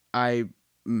 I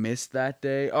missed that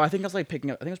day. Oh, I think I was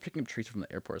picking up treats from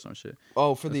the airport or some shit.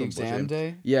 Oh, for That's the some exam bullshit.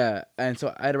 day? Yeah, and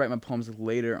so I had to write my poems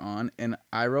later on, and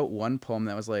I wrote one poem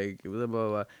that was like blah blah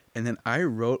blah, and then I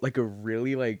wrote like a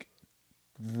really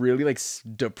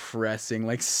depressing,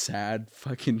 like sad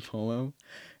fucking poem,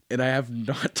 and I have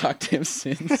not talked to him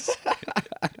since.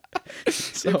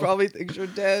 He probably thinks you're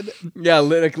dead. Yeah,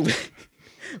 literally.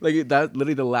 Like that,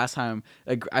 literally the last time,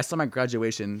 like I saw my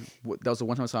graduation. That was the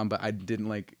one time I saw him, but I didn't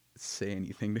like say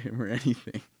anything to him or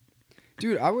anything.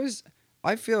 Dude,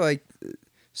 I feel like,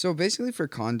 so basically for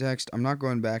context, I'm not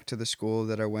going back to the school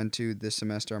that I went to this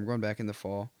semester. I'm going back in the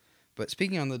fall. But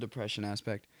speaking on the depression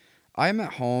aspect, I'm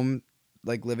at home,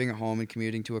 like living at home and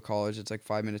commuting to a college. It's like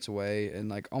 5 minutes away. And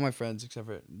like all my friends, except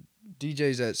for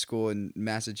DJ's at school in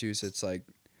Massachusetts, like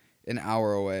an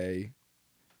hour away,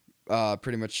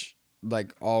 pretty much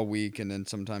like all week. And then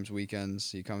sometimes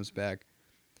weekends he comes back.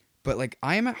 But like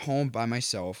I am at home by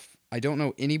myself. I don't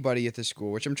know anybody at the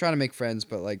school, which I'm trying to make friends,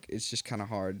 but like it's just kind of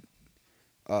hard.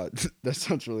 That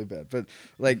sounds really bad, but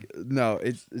like no,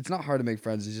 it's not hard to make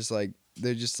friends. It's just like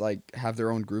they just like have their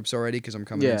own groups already because I'm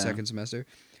coming in second semester.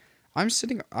 I'm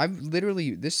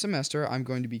literally this semester I'm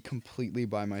going to be completely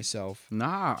by myself.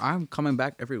 Nah, I'm coming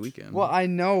back every weekend. Well, I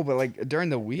know, but like during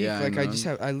the week, Yeah, like I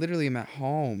I literally am at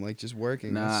home, like just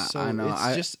working. Nah, It's so, I know.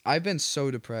 I've been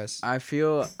so depressed. I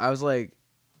feel I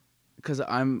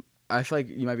feel like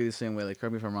you might be the same way. Like,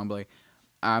 correct me if I'm wrong, but like,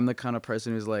 I'm the kind of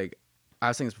person who's like, I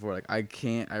was saying this before. Like, I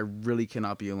really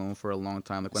cannot be alone for a long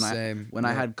time. Like when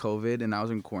I had COVID and I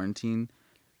was in quarantine,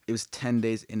 it was 10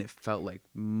 days and it felt like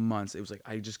months. It was like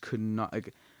I just could not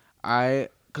like,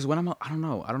 because when I don't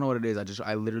know what it is.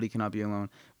 I literally cannot be alone.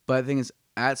 But the thing is,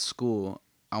 at school,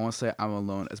 I won't say I'm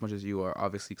alone as much as you are,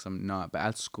 obviously, because I'm not. But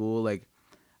at school, like,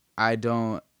 I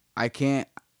can't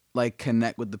like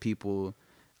connect with the people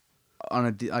on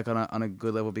a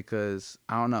good level because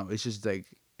I don't know. It's just like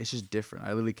it's just different. I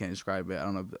literally can't describe it. I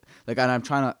don't know. Like, and I'm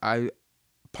trying to.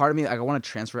 Part of me, like, I want to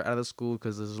transfer out of the school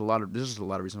because there's just a lot of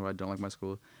reasons why I don't like my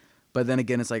school. But then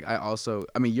again, it's like I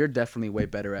mean, you're definitely way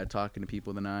better at talking to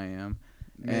people than I am.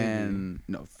 Maybe. And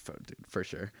no, for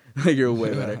sure, you're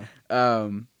way better.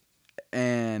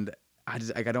 And I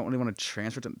just like I don't really want to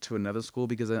transfer to another school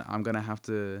because then I'm gonna have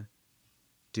to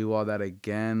do all that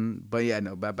again. But yeah,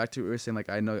 no. Back to what you were saying. Like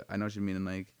I know what you mean. And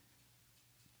like,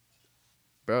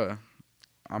 bro,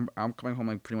 I'm coming home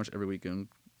like pretty much every weekend.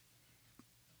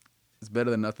 It's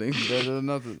better than nothing. Better than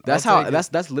nothing. That's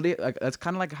literally like that's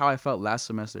kind of like how I felt last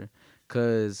semester,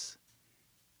 cause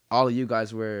all of you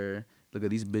guys were look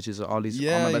at these bitches, all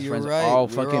my best friends all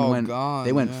fucking went. Gone,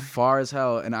 they went far as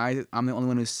hell, and I'm the only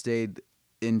one who stayed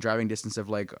in driving distance of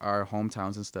like our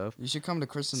hometowns and stuff. You should come to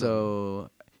Christendom.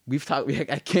 So we've talked.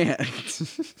 I can't.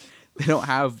 They don't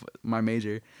have my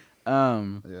major.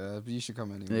 Yeah, but you should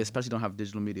come anyway. They especially don't have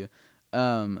digital media.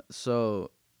 So.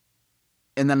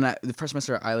 And then the first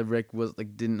semester, Rick was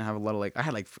like didn't have a lot of like I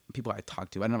had like people I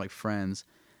talked to. I didn't have like friends,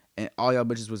 and all y'all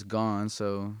bitches was gone.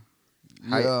 So,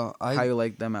 how you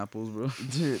like them apples, bro?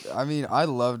 Dude, I mean, I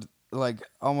loved like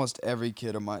almost every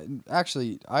kid of my.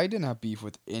 Actually, I didn't have beef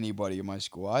with anybody in my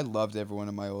school. I loved everyone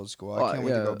in my old school. I can't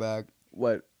wait to go back.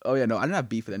 What Oh yeah, no, I didn't have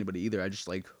beef with anybody either. I just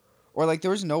like Or like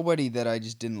there was nobody that I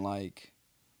just didn't like,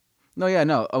 no, yeah,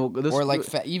 no. Oh, this or like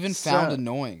even found so-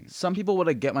 annoying. some people would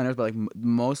like get my nerves, but like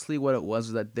mostly what it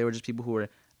was that they were just people who were.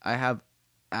 I have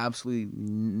absolutely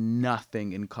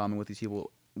nothing in common with these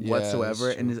people Yeah, that's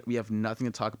whatsoever, true. and we have nothing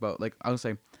to talk about. Like I would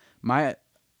say, my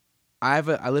I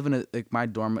live in a like my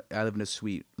dorm. I live in a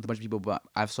suite with a bunch of people, but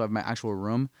I have my actual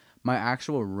room. My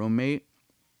actual roommate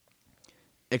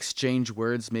exchange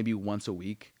words maybe once a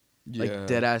week, like Yeah.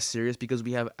 dead ass serious, because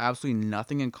we have absolutely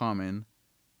nothing in common.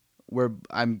 Where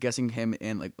I'm guessing him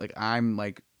and like I'm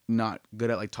like not good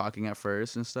at like talking at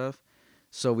first and stuff,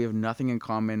 so we have nothing in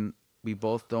common. We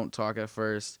both don't talk at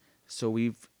first, so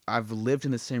I've lived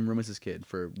in the same room as this kid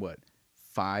for what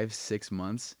 5-6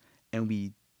 months,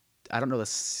 and I don't know the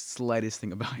slightest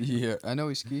thing about him. Yeah, I know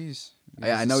he skis.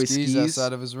 I know he skis.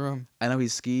 outside of his room. I know he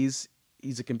skis.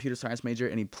 He's a computer science major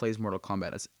and he plays Mortal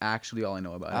Kombat. That's actually all I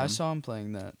know about him. I saw him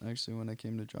playing that actually when I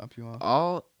came to drop you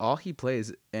off. All he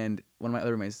plays, and one of my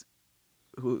other roommates,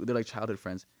 who they're like childhood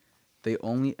friends, they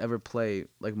only ever play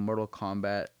like Mortal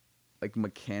Kombat, like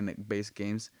mechanic based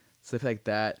games. So they play like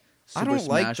that. I Super don't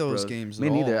like Smash those Bros. games Me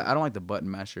at neither. all. I don't like the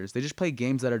button mashers. They just play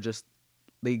games that are just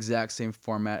the exact same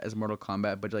format as Mortal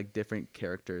Kombat, but like different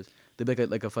characters. They play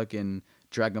like a fucking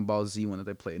Dragon Ball Z one that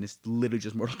they play, and it's literally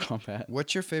just Mortal Kombat.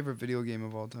 What's your favorite video game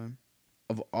of all time?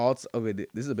 Of all, okay,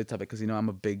 this is a big topic because I'm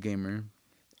a big gamer.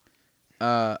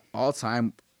 All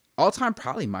time,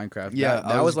 probably Minecraft. Yeah, that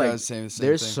I was was like gonna say the same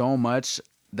there's thing. so much.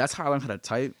 That's how I learned how to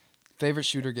type. Favorite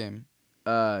shooter game?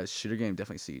 Shooter game,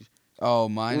 definitely Siege. Oh, Well,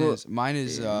 mine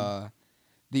is yeah.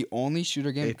 the only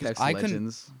shooter game because Apex I couldn't.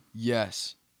 Legends.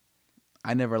 Yes,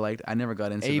 I never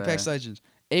got into Apex that. Legends.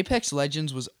 Apex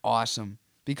Legends was awesome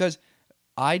because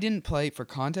I didn't play. For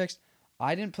context,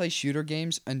 I didn't play shooter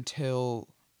games until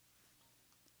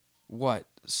what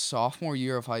sophomore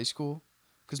year of high school,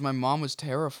 because my mom was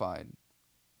terrified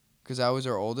because I was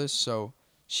our oldest, so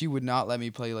she would not let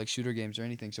me play like shooter games or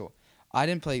anything. So I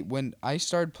didn't play when I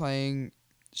started playing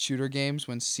shooter games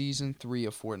when season 3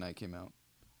 of Fortnite came out.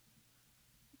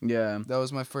 Yeah. That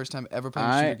was my first time ever playing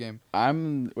a shooter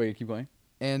game. Wait, keep going.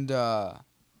 And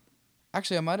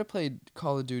actually, I might have played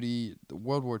Call of Duty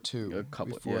World War II A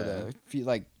couple, before yeah. that. I feel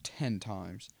like 10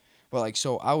 times. But like,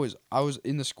 so I was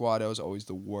in the squad. I was always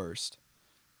the worst.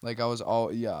 Like I was I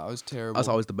was terrible. I was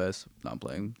always the best. Not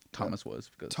playing. Thomas was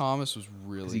because Thomas was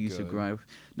really he used to good. grind.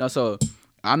 No, so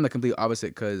I'm the complete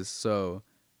opposite because so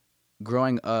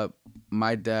growing up,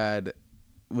 my dad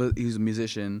he was a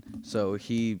musician, so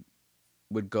he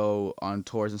would go on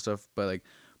tours and stuff. But like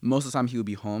most of the time, he would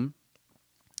be home.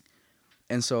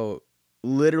 And so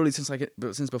literally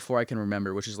since before I can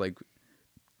remember, which is like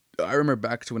I remember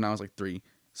back to when I was like 3.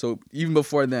 So even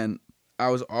before then, I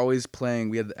was always playing.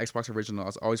 We had the Xbox original. I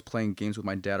was always playing games with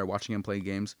my dad or watching him play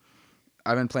games.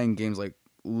 I've been playing games like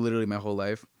literally my whole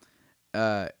life.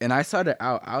 And I started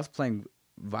out. I was playing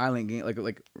violent games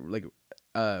like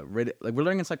we're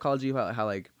learning in psychology how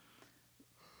like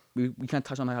we kind of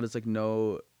touch on how there's like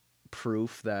no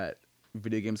proof that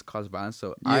video games cause violence.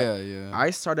 So Yeah. I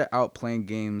started out playing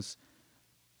games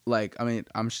like I mean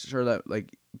I'm sure that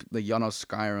like y'all know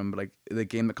Skyrim, but like the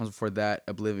game that comes before that,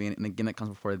 Oblivion, and the game that comes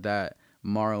before that,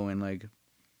 Morrowind, like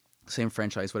same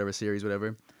franchise, whatever series,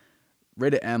 whatever.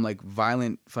 Rated M, like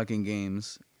violent fucking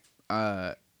games.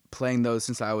 Playing those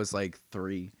since I was like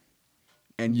 3,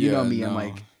 and you know Yeah, me, I'm no.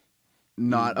 like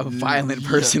not a violent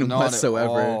person not at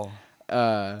whatsoever. all.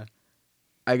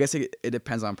 I guess it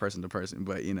depends on person to person,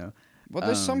 but you know. But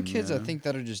there's some kids I yeah. think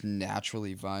that are just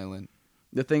naturally violent.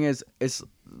 The thing is, it's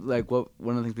like one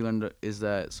of the things we learned is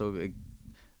that so like,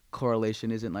 correlation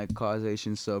isn't like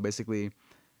causation. So basically,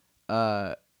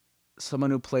 someone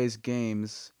who plays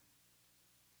games,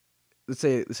 let's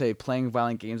say playing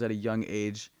violent games at a young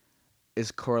age,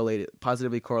 is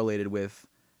positively correlated with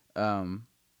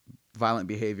violent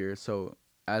behavior. So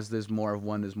as there's more of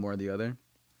one, there's more of the other.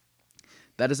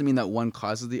 That doesn't mean that one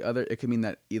causes the other. It could mean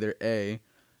that either A,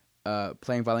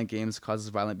 playing violent games causes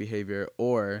violent behavior,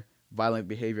 or violent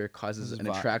behavior causes an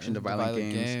attraction to violent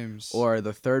games. Or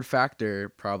the third factor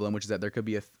problem, which is that there could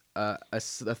be a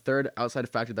third outside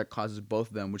factor that causes both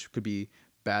of them, which could be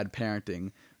bad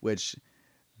parenting, which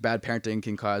bad parenting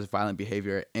can cause violent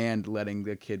behavior and letting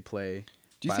the kid play.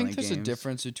 Do you think there's games. a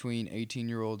difference between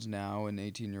 18-year-olds now and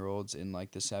 18-year-olds in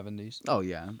like the 70s? Oh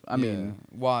yeah, I mean,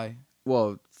 why?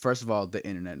 well, first of all, the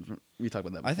internet. We talked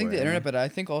about that. I think before, the internet, but I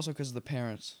think also because of the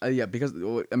parents. Yeah, because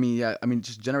I mean,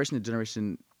 just generation to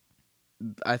generation.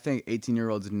 I think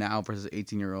 18-year-olds now versus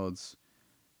 18-year-olds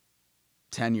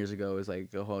 10 years ago is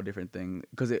like a whole different thing.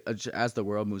 Because as the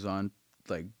world moves on,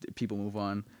 like people move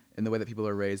on, and the way that people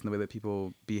are raised and the way that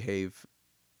people behave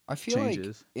I feel like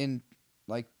changes. in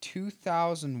like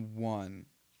 2001,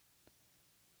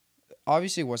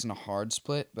 obviously it wasn't a hard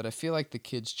split, but I feel like the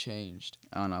kids changed.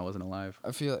 I don't know. I wasn't alive.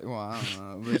 I feel like, well, I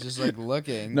don't know, but just like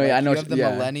looking, No, like yeah, I know you what have the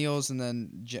yeah. millennials and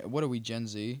then what are we, Gen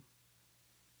Z?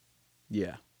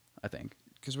 Yeah, I think.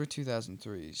 Because we're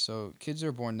 2003, so kids that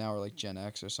are born now are like Gen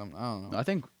X or something. I don't know. I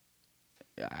think.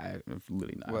 Yeah, I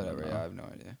really not. Whatever. I don't Yeah, I know. have no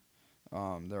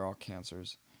idea. They're all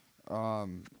cancers.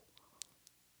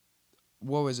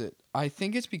 What was it? I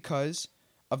think it's because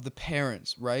of the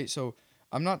parents, right? So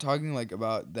I'm not talking like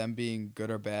about them being good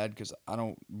or bad because I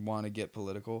don't want to get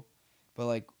political, but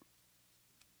like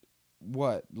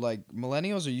what? Like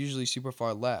millennials are usually super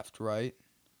far left, right?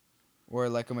 Or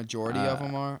like a majority of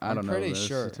them are. I I'm don't know pretty the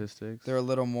sure statistics. they're a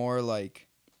little more like.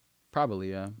 Probably,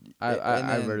 yeah. And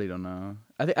I then really don't know.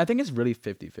 I think it's really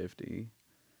 50-50.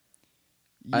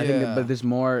 yeah, I think, but there's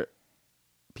more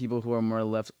people who are more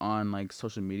left on like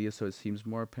social media, so it seems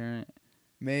more apparent.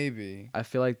 maybe. I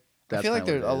feel like I that's feel like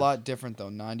kinda they're what a it is. lot different though.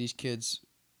 90s kids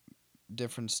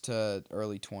difference to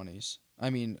early 20s. I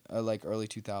mean, like early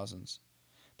 2000s.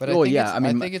 But Oh yeah, I I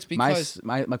mean, think it's because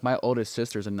my oldest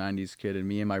sister's a '90s kid, and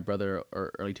me and my brother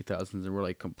are early 2000s, and we're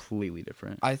like completely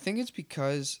different. I think it's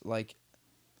because like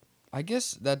I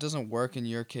guess that doesn't work in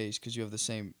your case because you have the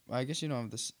same. I guess you don't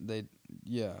have this. They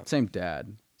yeah, Same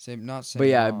dad, same not but same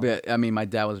yeah, mom. but I mean, my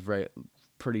dad was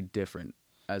pretty different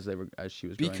as she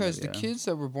was growing Because up. the Yeah. kids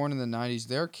that were born in the 90s,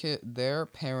 their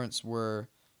parents were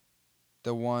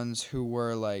the ones who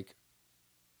were like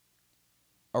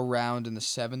around in the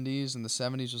 70s, and the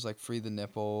 70s was like free the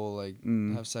nipple, like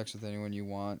Mm. have sex with anyone you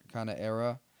want kind of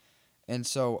era. And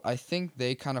so I think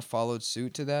they kind of followed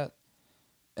suit to that.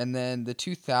 And then the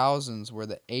 2000s were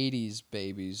the 80s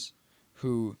babies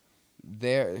who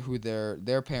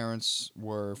their parents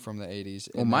were from the 80s.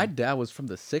 Well, And my then dad was from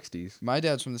the '60s. my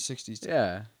dad's from the 60s too.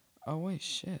 Yeah. Oh wait,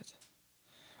 shit.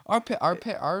 Our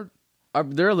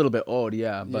They're a little bit old,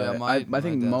 yeah, yeah, but I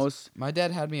think my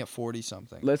dad had me at 40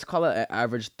 something. let's call it an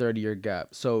average 30-year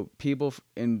gap. So people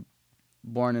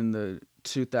born in the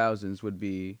 2000s would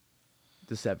be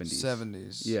the 70s.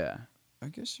 70s. Yeah. I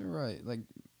guess you're right. Like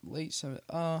late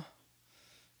 70s.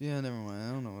 Yeah, never mind.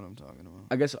 I don't know what I'm talking about.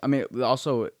 I guess I mean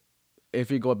also if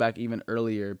you go back even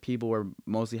earlier, people were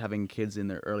mostly having kids in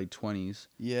their early 20s,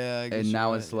 Yeah, I guess and now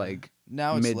you're it's right, yeah. like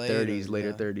now it's mid 30s, later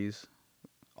yeah. 30s.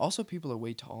 Also, people are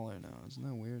way taller now. Isn't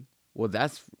that weird? Well,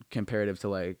 that's comparative to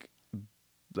like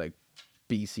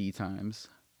BC times.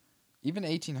 Even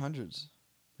 1800s.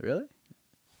 Really?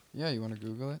 Yeah, you want to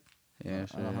Google it? Yeah,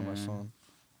 sure. I don't have my phone.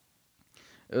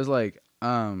 It was like,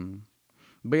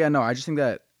 but yeah, no, I just think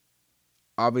that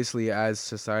obviously as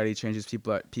society changes,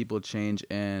 people change,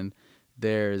 and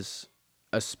there's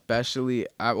especially,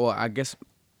 I guess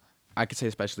I could say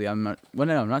especially. I'm not. Well,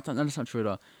 no, that's not true at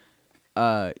all.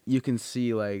 You can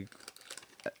see like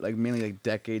mainly like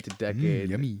decade to decade.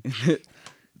 Yummy.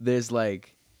 There's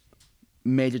like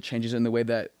major changes in the way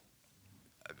that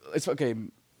it's okay.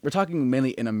 We're talking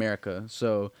mainly in America.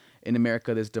 So in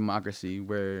America, there's democracy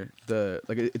where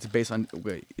it's based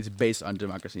on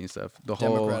democracy and stuff.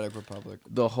 Democratic Republic.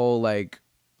 The whole like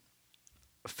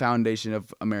foundation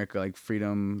of America, like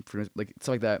freedom, like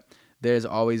stuff like that. There's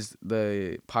always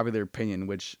the popular opinion,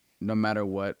 which no matter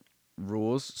what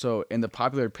rules. So in the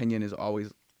popular opinion is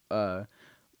always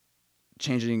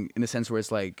changing in the sense where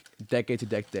it's like decade to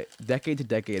decade.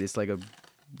 It's like a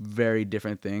very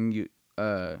different thing.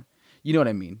 You know what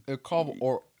I mean? It's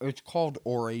called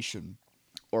oration.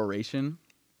 Oration.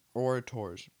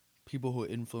 Orators, people who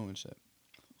influence it.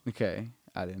 Okay,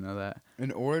 I didn't know that.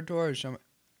 An orator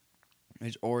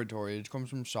is oratory. It comes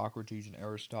from Socrates and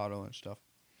Aristotle and stuff.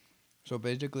 So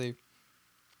basically,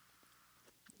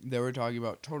 they were talking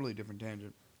about totally different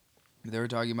tangent. They were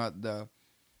talking about the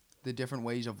different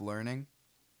ways of learning,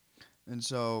 and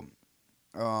so,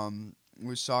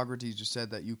 with Socrates, just said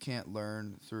that you can't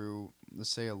learn through, let's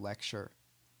say, a lecture.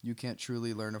 You can't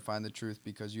truly learn or find the truth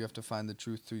because you have to find the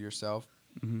truth through yourself.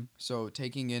 Mm-hmm. So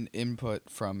taking in input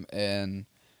from an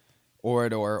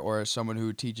orator or someone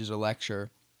who teaches a lecture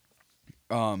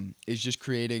is just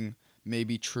creating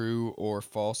maybe true or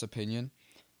false opinion.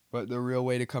 But the real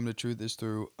way to come to truth is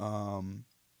through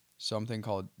something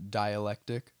called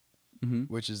dialectic,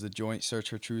 Mm-hmm. which is the joint search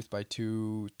for truth by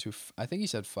I think he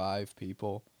said 5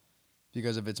 people,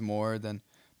 because if it's more then,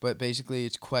 but basically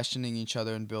it's questioning each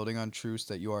other and building on truths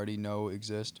that you already know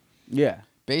exist. Yeah.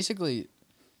 Basically,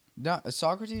 not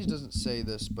Socrates doesn't say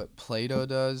this, but Plato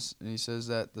does, and he says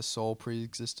that the soul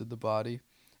pre-existed the body,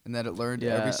 and that it learned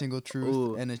every Yeah. single truth,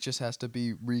 Ooh. and it just has to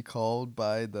be recalled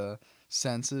by the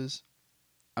senses.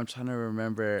 I'm trying to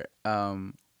remember.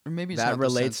 Or maybe it's that not the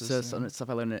relates to census some thing. stuff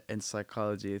I learned in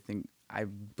psychology. I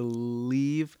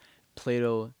believe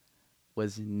Plato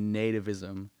was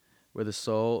nativism, where the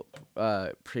soul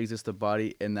pre-exists the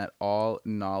body, and that all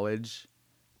knowledge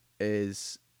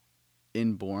is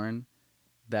inborn.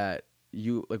 That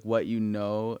you like what you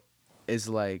know is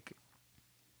like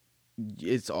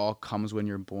it's all comes when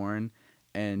you're born,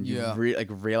 and you Yeah.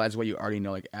 realize what you already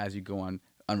know like as you go on.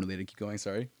 Unrelated. Keep going.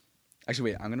 Sorry.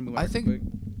 Actually, wait. I'm gonna move on I real think. quick.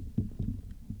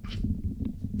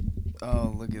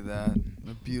 Oh, look at that!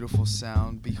 The beautiful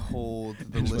sound. Behold,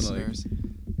 the I just wanna, like, listeners.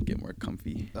 get more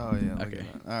comfy. Oh yeah, look Okay.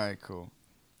 at that. All right, cool.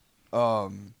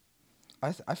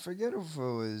 I forget if it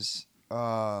was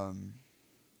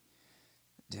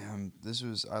Damn, this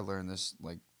was I learned this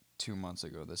like 2 months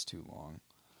ago. That's too long.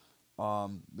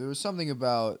 There was something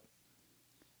about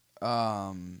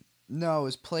no, it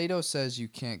was Plato says you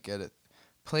can't get it.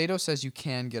 Plato says you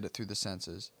can get it through the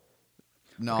senses.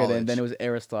 Okay. Then Knowledge. it was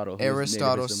Aristotle who was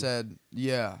Aristotle nativism, said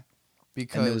yeah, and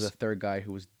there was a because third guy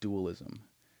who was dualism,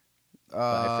 but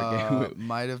I forget who.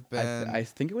 might have I been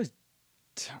think it wasn't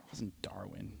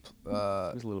Darwin. It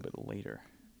was a little bit later.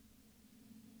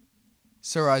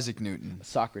 Sir Isaac Newton.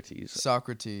 Socrates.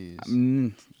 Socrates.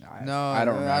 Mm, No, I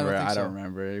don't I remember. don't think I so. don't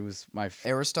remember. It was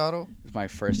Aristotle? my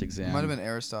first It exam. might have been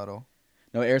Aristotle.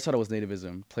 No, Aristotle was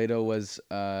nativism. Plato was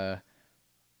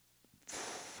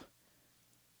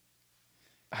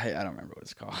I don't remember what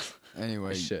it's called.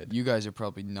 Anyway, should. you guys are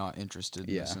probably not interested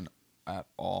in Yeah. this at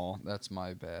all. That's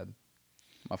my bad.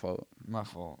 My fault. My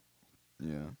fault.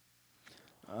 Yeah.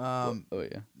 Oh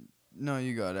yeah. No,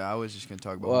 you got it. I was just gonna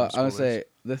talk about Well, I would homeschoolers. say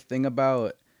the thing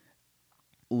about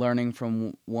learning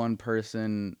from one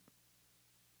person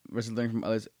versus learning from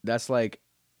others, that's like,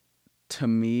 to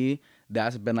me,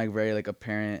 that's been like very like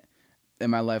apparent in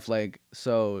my life. Like,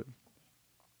 so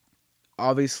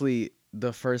obviously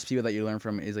the first people that you learn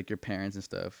from is like your parents and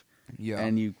stuff, Yeah.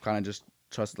 and you kind of just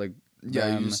trust like Yeah,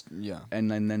 them, you just yeah. and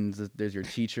then there's your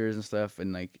teachers and stuff,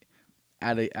 and like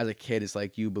as a kid, it's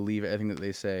like you believe everything that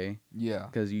they say Yeah.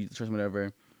 because you trust them,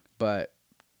 whatever. But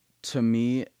to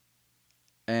me,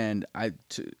 and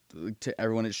to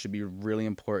everyone, it should be really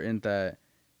important that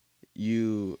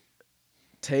you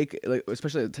take, like,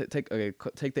 especially take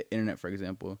the internet for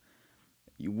example.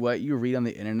 What you read on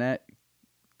the internet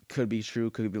could be true,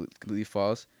 could be completely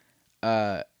false.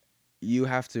 You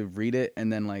have to read it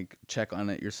and then like check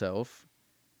on it yourself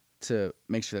to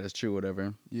make sure that it's true,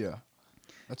 whatever. Yeah.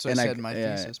 That's what And I I said in my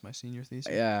yeah, thesis, my senior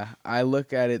thesis. yeah, I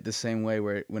look at it the same way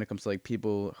where when it comes to like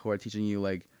people who are teaching you,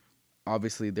 like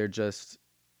obviously they're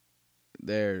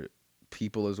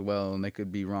people as well, and they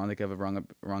could be wrong. They could have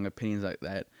wrong opinions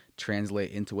that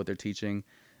translate into what they're teaching.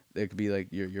 They could be like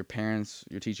your parents,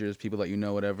 your teachers, people that you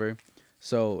know, whatever.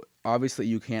 So obviously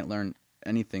you can't learn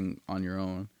anything on your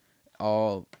own.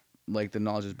 All like the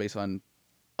knowledge is based on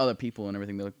other people and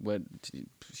everything. Like what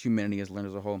humanity has learned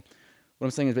as a whole. What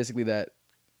I'm saying is basically that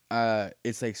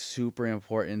it's like super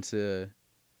important to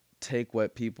take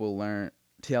what people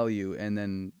tell you, and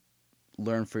then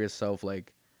learn for yourself.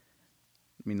 Like,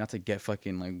 I mean, not to get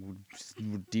fucking like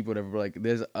deep, whatever, but like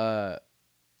there's a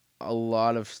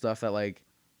lot of stuff that like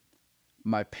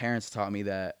my parents taught me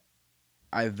that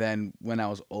I then when I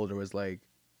was older was like,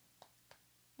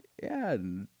 yeah,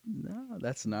 no,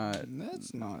 that's not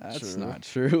That's not true. not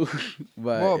true.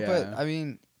 But Well, yeah. but I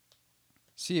mean,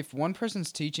 see, if one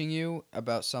person's teaching you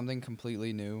about something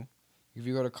completely new, if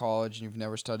you go to college and you've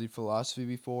never studied philosophy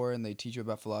before, and they teach you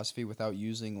about philosophy without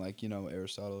using like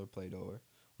Aristotle or Plato,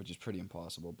 which is pretty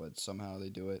impossible, but somehow they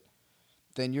do it,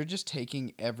 then you're just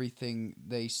taking everything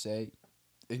they say,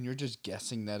 and you're just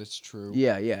guessing that it's true.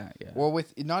 Yeah. Or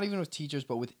with not even with teachers,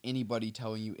 but with anybody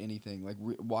telling you anything, like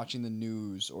watching the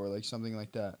news or like something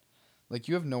like that. Like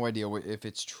you have no idea if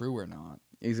it's true or not,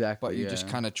 Exactly. but you yeah. just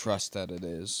kind of trust that it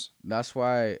is. That's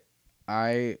why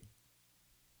I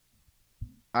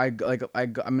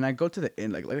mean I go to the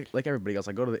like everybody else.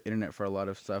 I go to the internet for a lot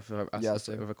of stuff. If I Yeah, ask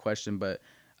same. a question, but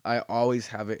I always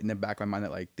have it in the back of my mind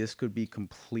that like this could be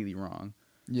completely wrong.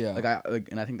 Yeah.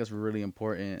 And I think that's really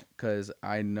important because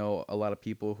I know a lot of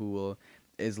people who will,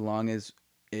 as long as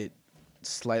it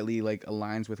slightly like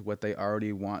aligns with what they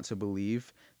already want to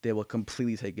believe, they will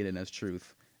completely take it in as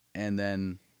truth, and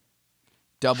then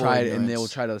Double and ignorance. they will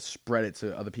try to spread it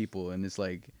to other people, and it's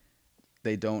like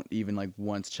they don't even like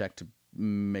once check to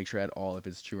make sure at all if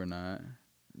it's true or not.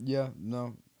 Yeah,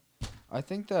 no. I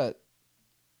think that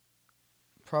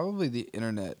probably the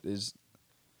internet is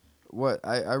what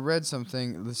I read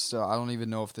something this I don't even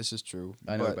know if this is true.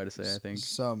 I know what but you're about to say, I think.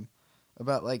 some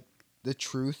about like the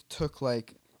truth took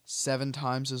like 7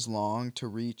 times as long to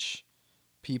reach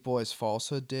people as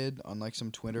falsehood did on like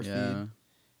some Twitter Yeah. feed.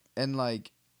 And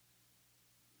like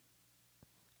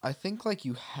I think like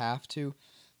you have to.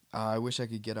 I wish I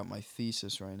could get up my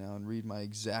thesis right now and read my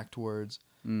exact words,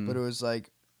 but it was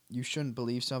like you shouldn't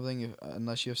believe something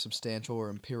unless you have substantial or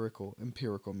empirical.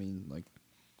 Empirical mean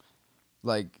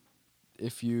like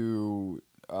if you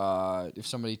if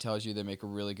somebody tells you they make a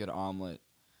really good omelet,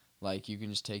 like you can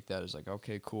just take that as like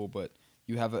okay cool, but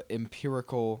you have a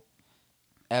empirical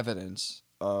evidence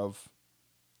of,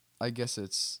 I guess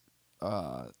it's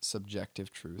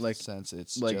subjective truth, Like- since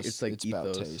it's like, just it's like it's about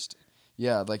ethos. taste.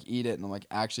 Yeah, like eat it and I'm like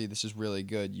actually this is really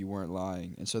good. You weren't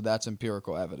lying, and so that's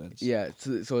empirical evidence. Yeah,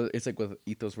 so it's like with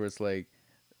ethos where it's like,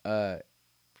 uh,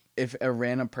 if a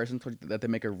random person told you that they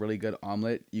make a really good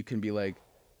omelet, you can be like,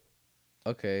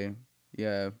 okay,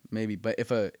 yeah, maybe. But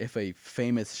if a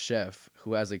famous chef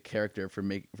who has a character for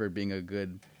being a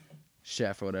good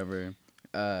chef or whatever,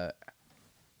 uh,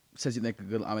 says you make a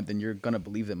good omelet, then you're gonna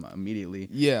believe them immediately.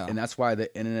 Yeah, And that's why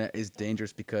the internet is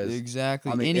dangerous because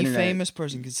exactly. on the Any internet, famous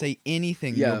person can say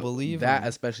anything. yeah, You'll believe that them.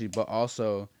 especially, but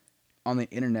also on the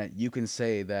internet, you can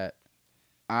say that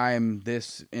I'm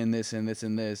this and this and this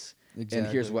and this, and here's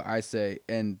Exactly. what I say,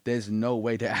 and there's no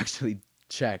way to actually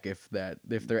check if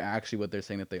they're actually what they're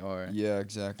saying that they are. Yeah,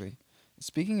 exactly.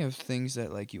 Speaking of things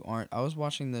that like you aren't, I was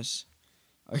watching this.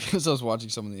 I guess I was watching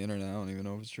some on the internet. I don't even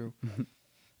know if it's true.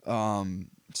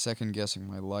 Second guessing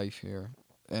my life here,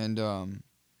 and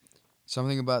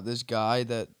something about this guy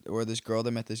that or this girl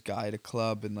that met this guy at a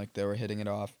club and like they were hitting it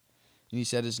off, and he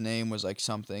said his name was like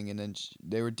something, and then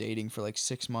they were dating for like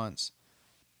 6 months,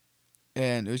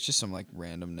 and it was just some like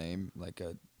random name, like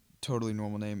a totally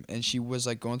normal name, and she was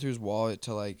like going through his wallet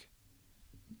to like,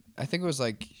 I think it was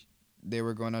like they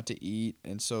were going out to eat,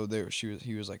 and so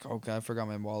he was like, oh god, I forgot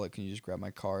my wallet, can you just grab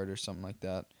my card or something like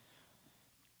that,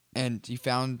 and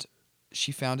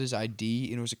she found his ID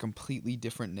and it was a completely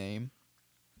different name.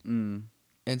 Mm.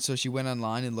 And so she went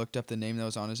online and looked up the name that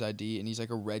was on his ID, and he's like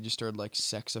a registered like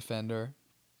sex offender.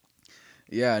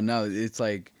 Yeah, no, it's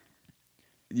like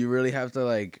you really have to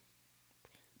like.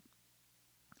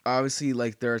 Obviously,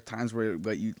 like there are times where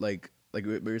but you like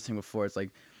we were saying before, it's like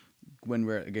when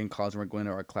we're again college and we're going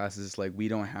to our classes, like we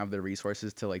don't have the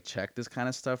resources to like check this kind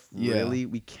of stuff. Yeah. Really,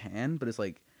 we can, but it's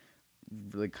like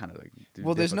really kind of like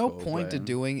Well, there's no difficult, point to but-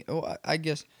 doing. Oh, I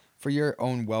guess for your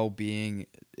own well-being,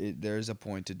 there's a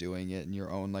point to doing it, and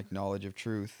your own like knowledge of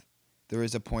truth. There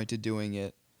is a point to doing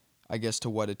it, I guess,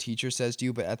 to what a teacher says to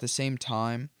you, but at the same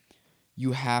time,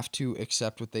 you have to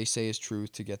accept what they say is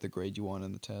truth to get the grade you want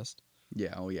on the test.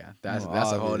 Yeah, oh yeah, that's Well,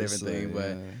 that's a whole different obviously, thing. But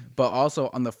yeah. but also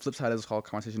on the flip side of this whole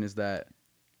conversation is that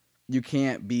you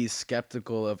can't be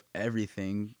skeptical of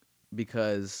everything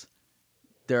because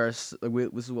this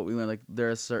is what we learned. Like there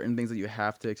are certain things that you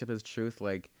have to accept as truth.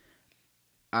 Like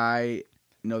I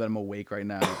know that I'm awake right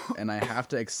now, and I have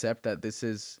to accept that this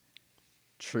is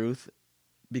truth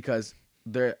because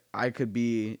I could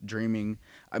be dreaming.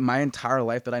 My entire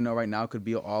life that I know right now could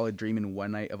be all a dream in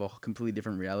one night of a completely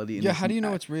different reality. And Yeah, how do you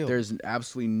know it's real? There's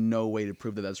absolutely no way to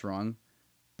prove that that's wrong,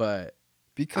 but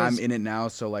Because I'm in it now,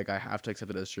 so like I have to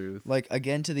accept it as truth. like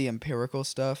again to the empirical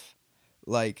stuff,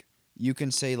 like you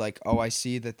can say like, oh, I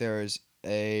see that there is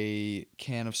a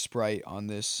can of Sprite on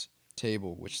this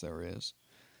table, which there is.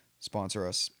 Sponsor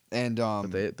us. And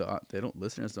But they don't.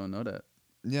 Listeners don't know that.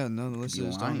 yeah, no, the be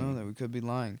listeners don't know lying. that we could be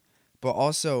lying. But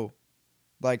also,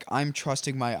 like I'm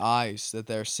trusting my eyes that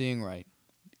they're seeing right.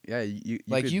 Yeah,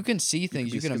 Like could, you can see could things,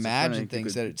 be you can imagine schizophrenic,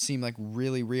 things you that seem like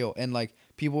really real, and like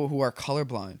people who are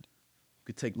colorblind.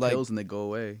 could take like- pills and they go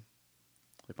away,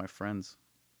 like my friends.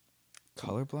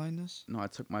 Colorblindness? No, I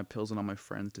took my pills and all my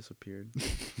friends disappeared.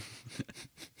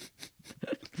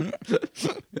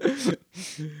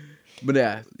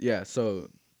 But yeah. So,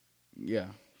 yeah.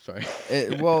 Sorry.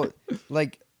 Well,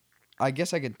 like, I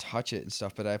guess I could touch it and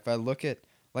stuff, but if I look at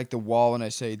like the wall and I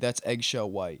say that's eggshell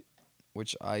white,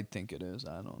 which I think it is,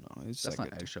 I don't know. It's That's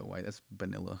like not eggshell white. That's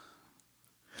vanilla.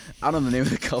 I don't know the name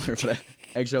of the color, but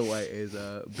eggshell white is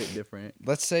a bit different.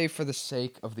 Let's say for the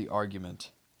sake of the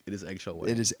argument, It is eggshell white.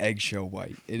 it is eggshell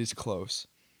white. It is close.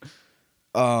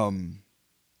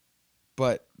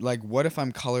 But like, what if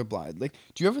I'm colorblind? Like,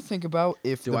 do you ever think about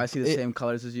if Do I see the same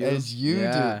colors as you?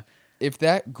 do? If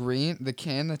that green, the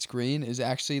can that's green is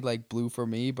actually like blue for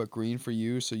me, but green for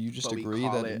you, so you just But we agree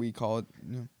call that it- we call it.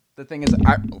 The thing is,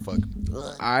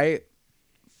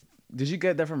 did you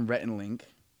get that from Rhett and Link?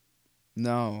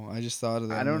 No, I just thought of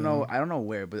that. I don't know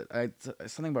where, but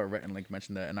something about Rhett and Link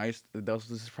mentioned that, and this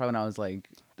is probably when I was like.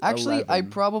 Actually, I 11.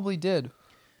 probably did.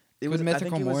 It Good was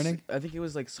Mythical Morning? I think it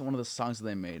was like one of the songs that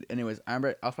they made. Anyways, I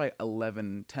remember I was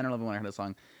probably 10 or 11 when I heard the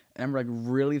song, and I remember like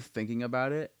really thinking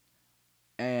about it,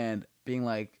 and being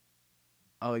like,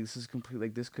 "Oh, like, this is complete.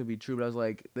 Like this could be true." But I was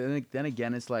like, then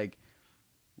again, it's like,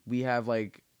 we have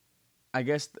like, I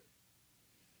guess,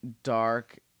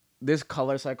 dark. There's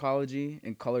color psychology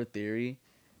and color theory,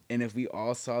 and if we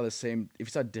all saw the same, if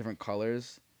we saw different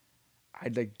colors, I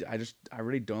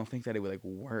really don't think that it would like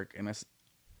work, and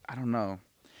I don't know.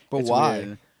 But It's why?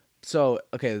 weird. So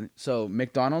okay, so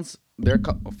McDonald's,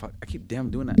 oh fuck, I keep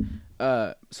damn doing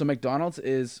that. So McDonald's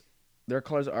is their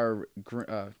colors are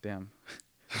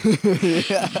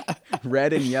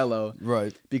red and yellow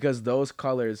Right. because those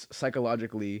colors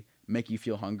psychologically make you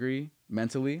feel hungry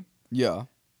mentally. Yeah.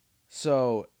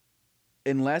 So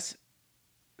unless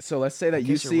so let's say that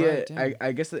you guess you're see right, it yeah.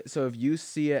 I guess that, so if you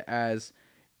see it as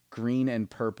green and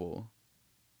purple,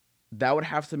 that would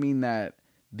have to mean that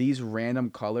these random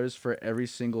colors for every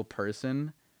single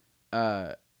person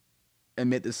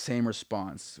emit the same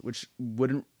response, which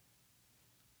wouldn't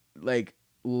like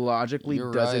logically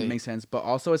You're doesn't right. make sense. But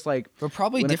also, it's like But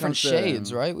probably when it different comes to-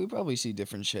 shades, right? We probably see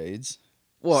different shades.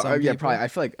 Well, Some yeah, people- probably. I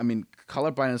feel like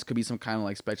color blindness could be some kind of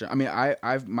like spectrum. I mean,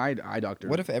 I've my eye doctor.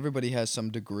 What if everybody has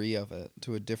some degree of it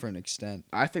to a different extent?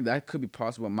 I think that could be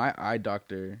possible. My eye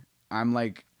doctor, I'm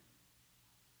like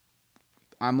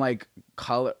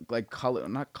color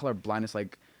not color blindness,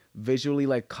 like visually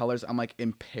like colors. I'm like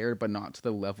impaired, but not to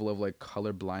the level of like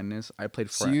color blindness. I played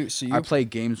I play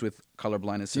games with color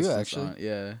blindness. Do you systems actually? on it,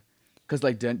 yeah, because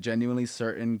like genuinely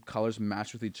certain colors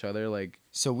match with each other. Like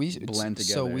So we blend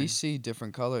So we together. see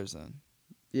different colors then.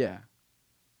 yeah,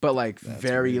 but like That's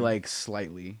very weird. like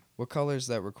slightly. What color is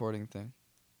that recording thing?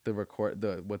 The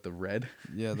red?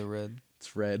 Yeah, the red.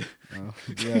 It's red. Oh,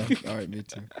 yeah. All right, me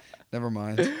too. Never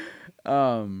mind.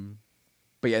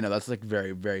 But yeah, no, that's like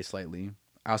very, very slightly.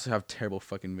 I also have terrible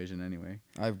fucking vision anyway.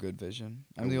 I have good vision.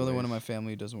 I'm I the only one in wish. my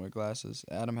family who doesn't wear glasses.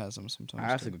 Adam has them sometimes. I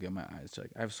have to too. go get my eyes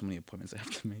checked. I have so many appointments I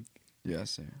have to make, Yeah,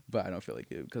 same. but I don't feel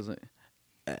like it because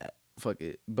fuck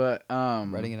it. But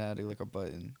Writing an ad like a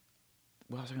button.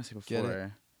 what was I gonna say Get it?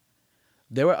 before?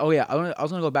 There were I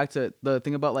was gonna go back to the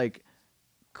thing about like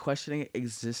questioning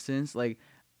existence, like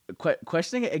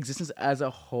questioning existence as a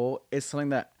whole is something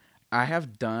that I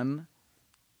have done.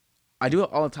 I do it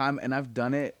all the time, and I've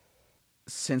done it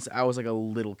since I was like a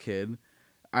little kid.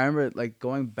 I remember like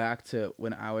going back to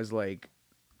when I was like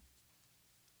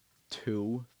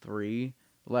 2, 3.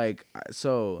 Like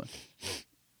so,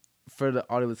 for the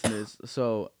audio listeners,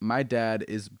 so my dad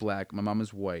is black, my mom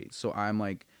is white, so I'm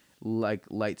like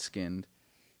light skinned,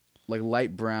 like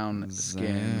light brown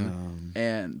skin,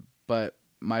 Damn. but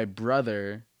my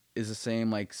brother is the same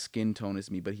like skin tone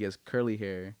as me, but he has curly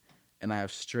hair, and I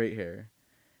have straight hair.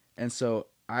 And so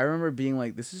I remember being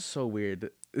like, this is so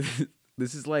weird.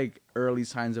 This is like early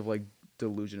signs of like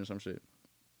delusion or some shit.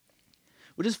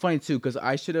 Which is funny too, because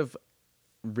I should have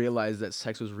realized that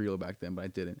sex was real back then, but I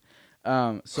didn't.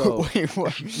 So Wait,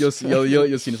 what? you'll see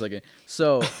in a second.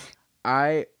 So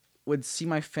I would see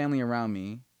my family around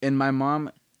me, and my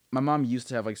mom used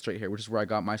to have like straight hair, which is where I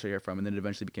got my straight hair from, and then it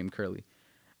eventually became curly.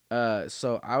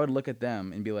 So I would look at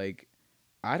them and be like,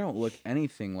 I don't look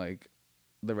anything like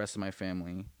the rest of my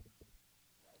family.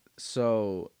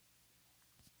 So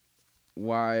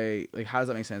why, like, how does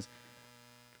that make sense?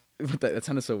 That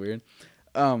sounded so weird.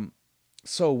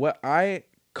 So what I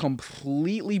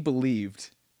completely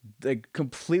believed, like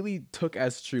completely took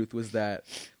as truth, was that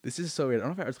this is so weird. I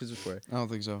don't know if I ever told this before. I don't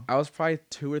think so. I was probably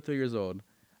 2 or 3 years old.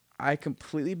 I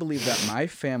completely believed that my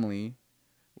family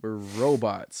were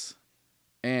robots.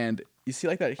 And you see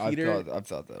like that heater, I've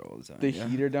thought that all the time. the yeah.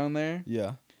 heater down there?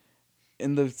 Yeah.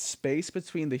 In the space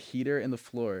between the heater and the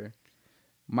floor,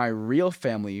 my real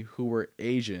family, who were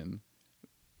Asian,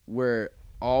 were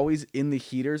always in the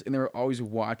heaters, and they were always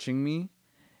watching me,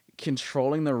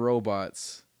 controlling the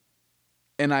robots.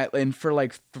 And for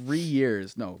like 3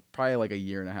 years, no, probably like a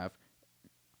year and a half,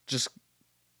 just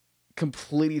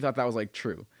completely thought that was like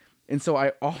true. And so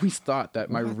I always thought that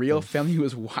my What real the family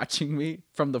was watching me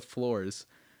from the floors.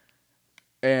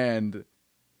 And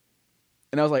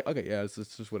I was like, okay, yeah, it's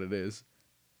just what it is.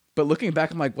 But looking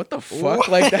back, I'm like, what the fuck? What?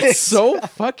 Like, that's so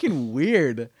fucking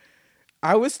weird.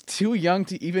 I was too young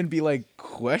to even be like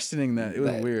questioning that. It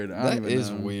was weird. I don't That even is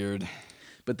know. weird.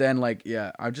 But then, like,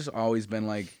 yeah, I've just always been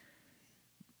like,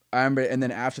 I remember, and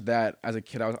then after that, as a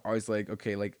kid, I was always like,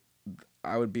 okay, like,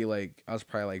 I would be like, I was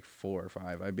probably like 4 or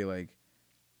 5. I'd be like,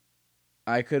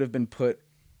 I could have been put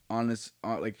on this,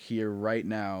 like, here right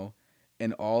now,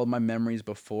 and all of my memories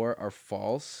before are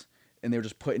false, and they were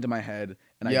just put into my head,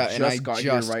 and Yeah, I and I just got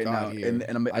just here right got now, here. and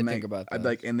I'm I think like, about I'd that.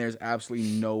 like, and there's absolutely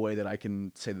no way that I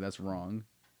can say that that's wrong.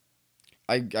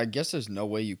 I guess there's no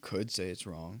way you could say it's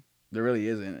wrong. There really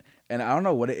isn't, and I don't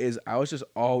know what it is. I was just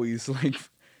always like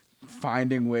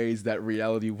finding ways that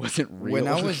reality wasn't real.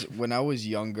 When I was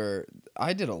younger,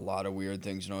 I did a lot of weird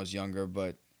things when I was younger,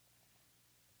 but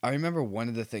I remember one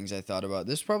of the things I thought about.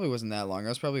 This probably wasn't that long. I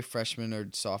was probably freshman or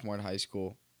sophomore in high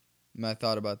school, and I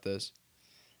thought about this.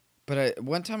 But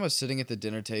one time I was sitting at the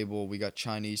dinner table. We got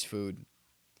Chinese food,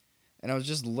 and I was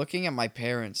just looking at my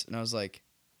parents, and I was like,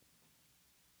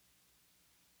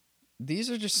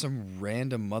 "These are just some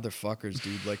random motherfuckers,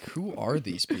 dude. Like, who are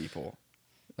these people?"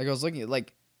 Like, I was looking at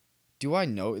like, do I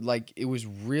know? Like, it was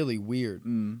really weird.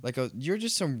 Like, you're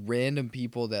just some random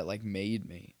people that like made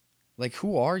me. Like,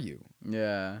 who are you?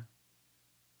 Yeah.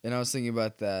 And I was thinking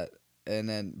about that. And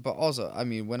then, but also, I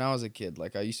mean, when I was a kid,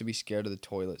 like, I used to be scared of the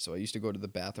toilet, so I used to go to the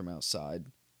bathroom outside.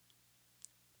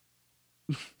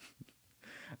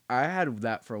 I had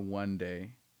that for one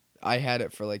day. I had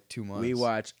it for like 2 months. We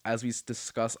watched, as we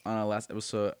discussed on our last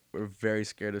episode, we're very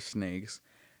scared of snakes.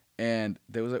 And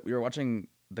we were watching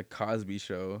The Cosby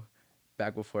Show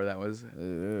back before that was.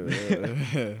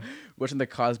 Watching The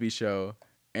Cosby Show,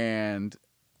 and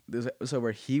there's an episode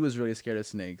where he was really scared of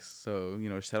snakes. So,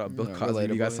 shout out Bill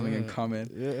Cosby. You got something in common.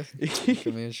 Yeah.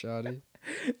 Give me a shotty.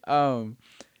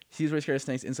 He's really scared of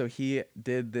snakes. And so he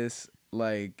did this,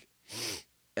 like,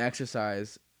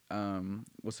 exercise.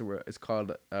 What's the word? It's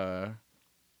called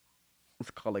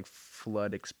like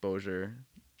flood exposure.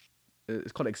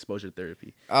 It's called exposure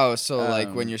therapy. Oh, so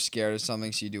like when you're scared of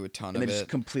something, so you do a ton of and it. they just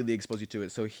completely expose you to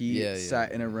it. So he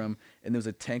sat in a room, and there was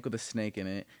a tank with a snake in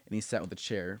it, and he sat with a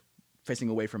chair, facing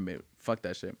away from it. Fuck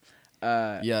that shit.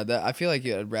 I feel like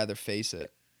I'd rather face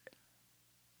it.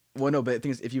 Well, no, but the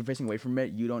thing is, if you're facing away from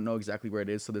it, you don't know exactly where it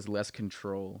is, so there's less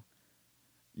control.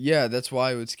 Yeah, that's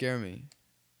why it would scare me.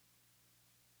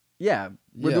 Yeah,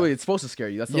 really, it's supposed to scare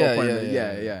you. That's the whole point of it.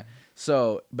 Yeah.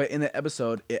 So, but in the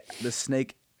episode, the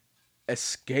snake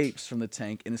escapes from the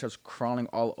tank and it starts crawling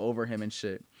all over him and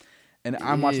shit. And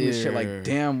I'm watching this shit like,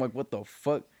 damn, like what the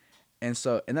fuck? And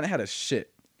then I had a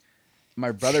shit.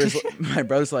 My brother's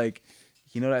like,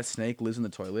 that snake lives in the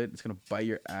toilet. It's gonna bite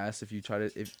your ass if you try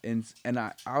to. And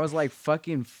I was like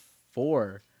fucking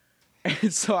 4,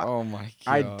 and so oh my gosh.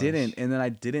 I didn't, and then I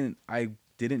didn't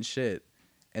shit,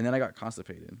 and then I got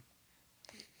constipated.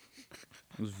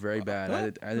 It was very bad. I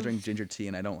had to drink ginger tea,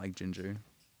 and I don't like ginger.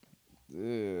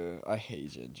 I hate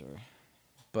ginger.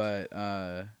 But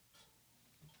we're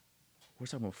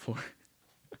talking about 4.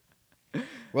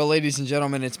 Well, ladies and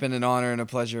gentlemen, it's been an honor and a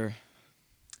pleasure.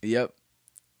 Yep.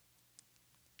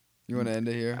 You want to end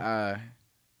it here?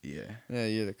 Yeah. Yeah,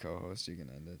 you're the co-host. You can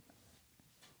end it.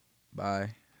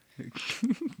 Bye.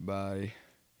 Bye.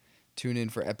 Tune in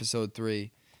for episode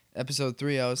 3. Episode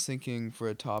 3, I was thinking for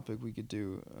a topic we could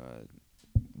do,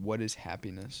 what is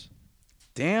happiness?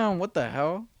 Damn, what the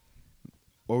hell?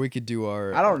 Or we could do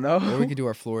our... I don't know. Or we could do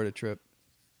our Florida trip.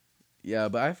 Yeah,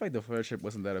 but I feel like the Florida trip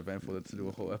wasn't that eventful to do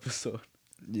a whole episode.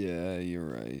 Yeah, you're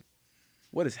right.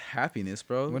 What is happiness,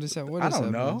 bro? What is that? I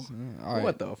don't know. All right.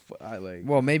 What the fuck?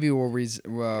 Well, maybe we'll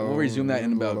resume that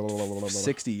in about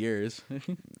 60 years.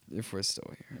 If we're still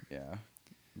here. Yeah,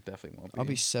 definitely won't be. I'll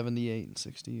be 78 in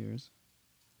 60 years.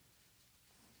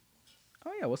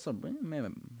 Oh yeah, what's up, man?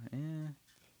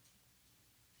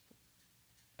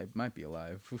 I might be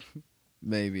alive.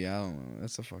 Maybe, I don't know.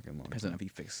 That's a fucking long Depends on time. if he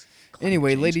fix.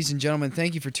 Anyway, ladies and gentlemen,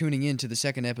 thank you for tuning in to the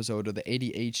second episode of the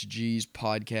ADHG's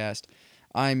podcast.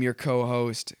 I'm your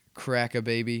co-host,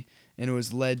 Crack-A-Baby, and it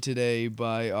was led today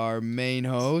by our main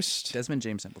host, Desmond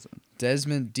James Templeton.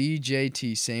 Desmond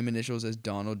DJT, same initials as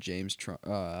Donald James Trump.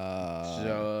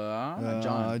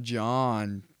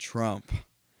 John Trump.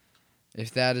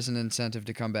 If that is an incentive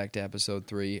to come back to episode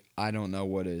 3, I don't know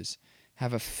what is.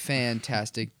 Have a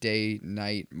fantastic day,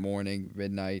 night, morning,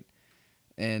 midnight,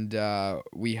 and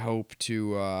we hope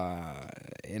to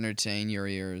entertain your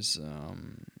ears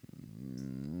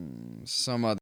some other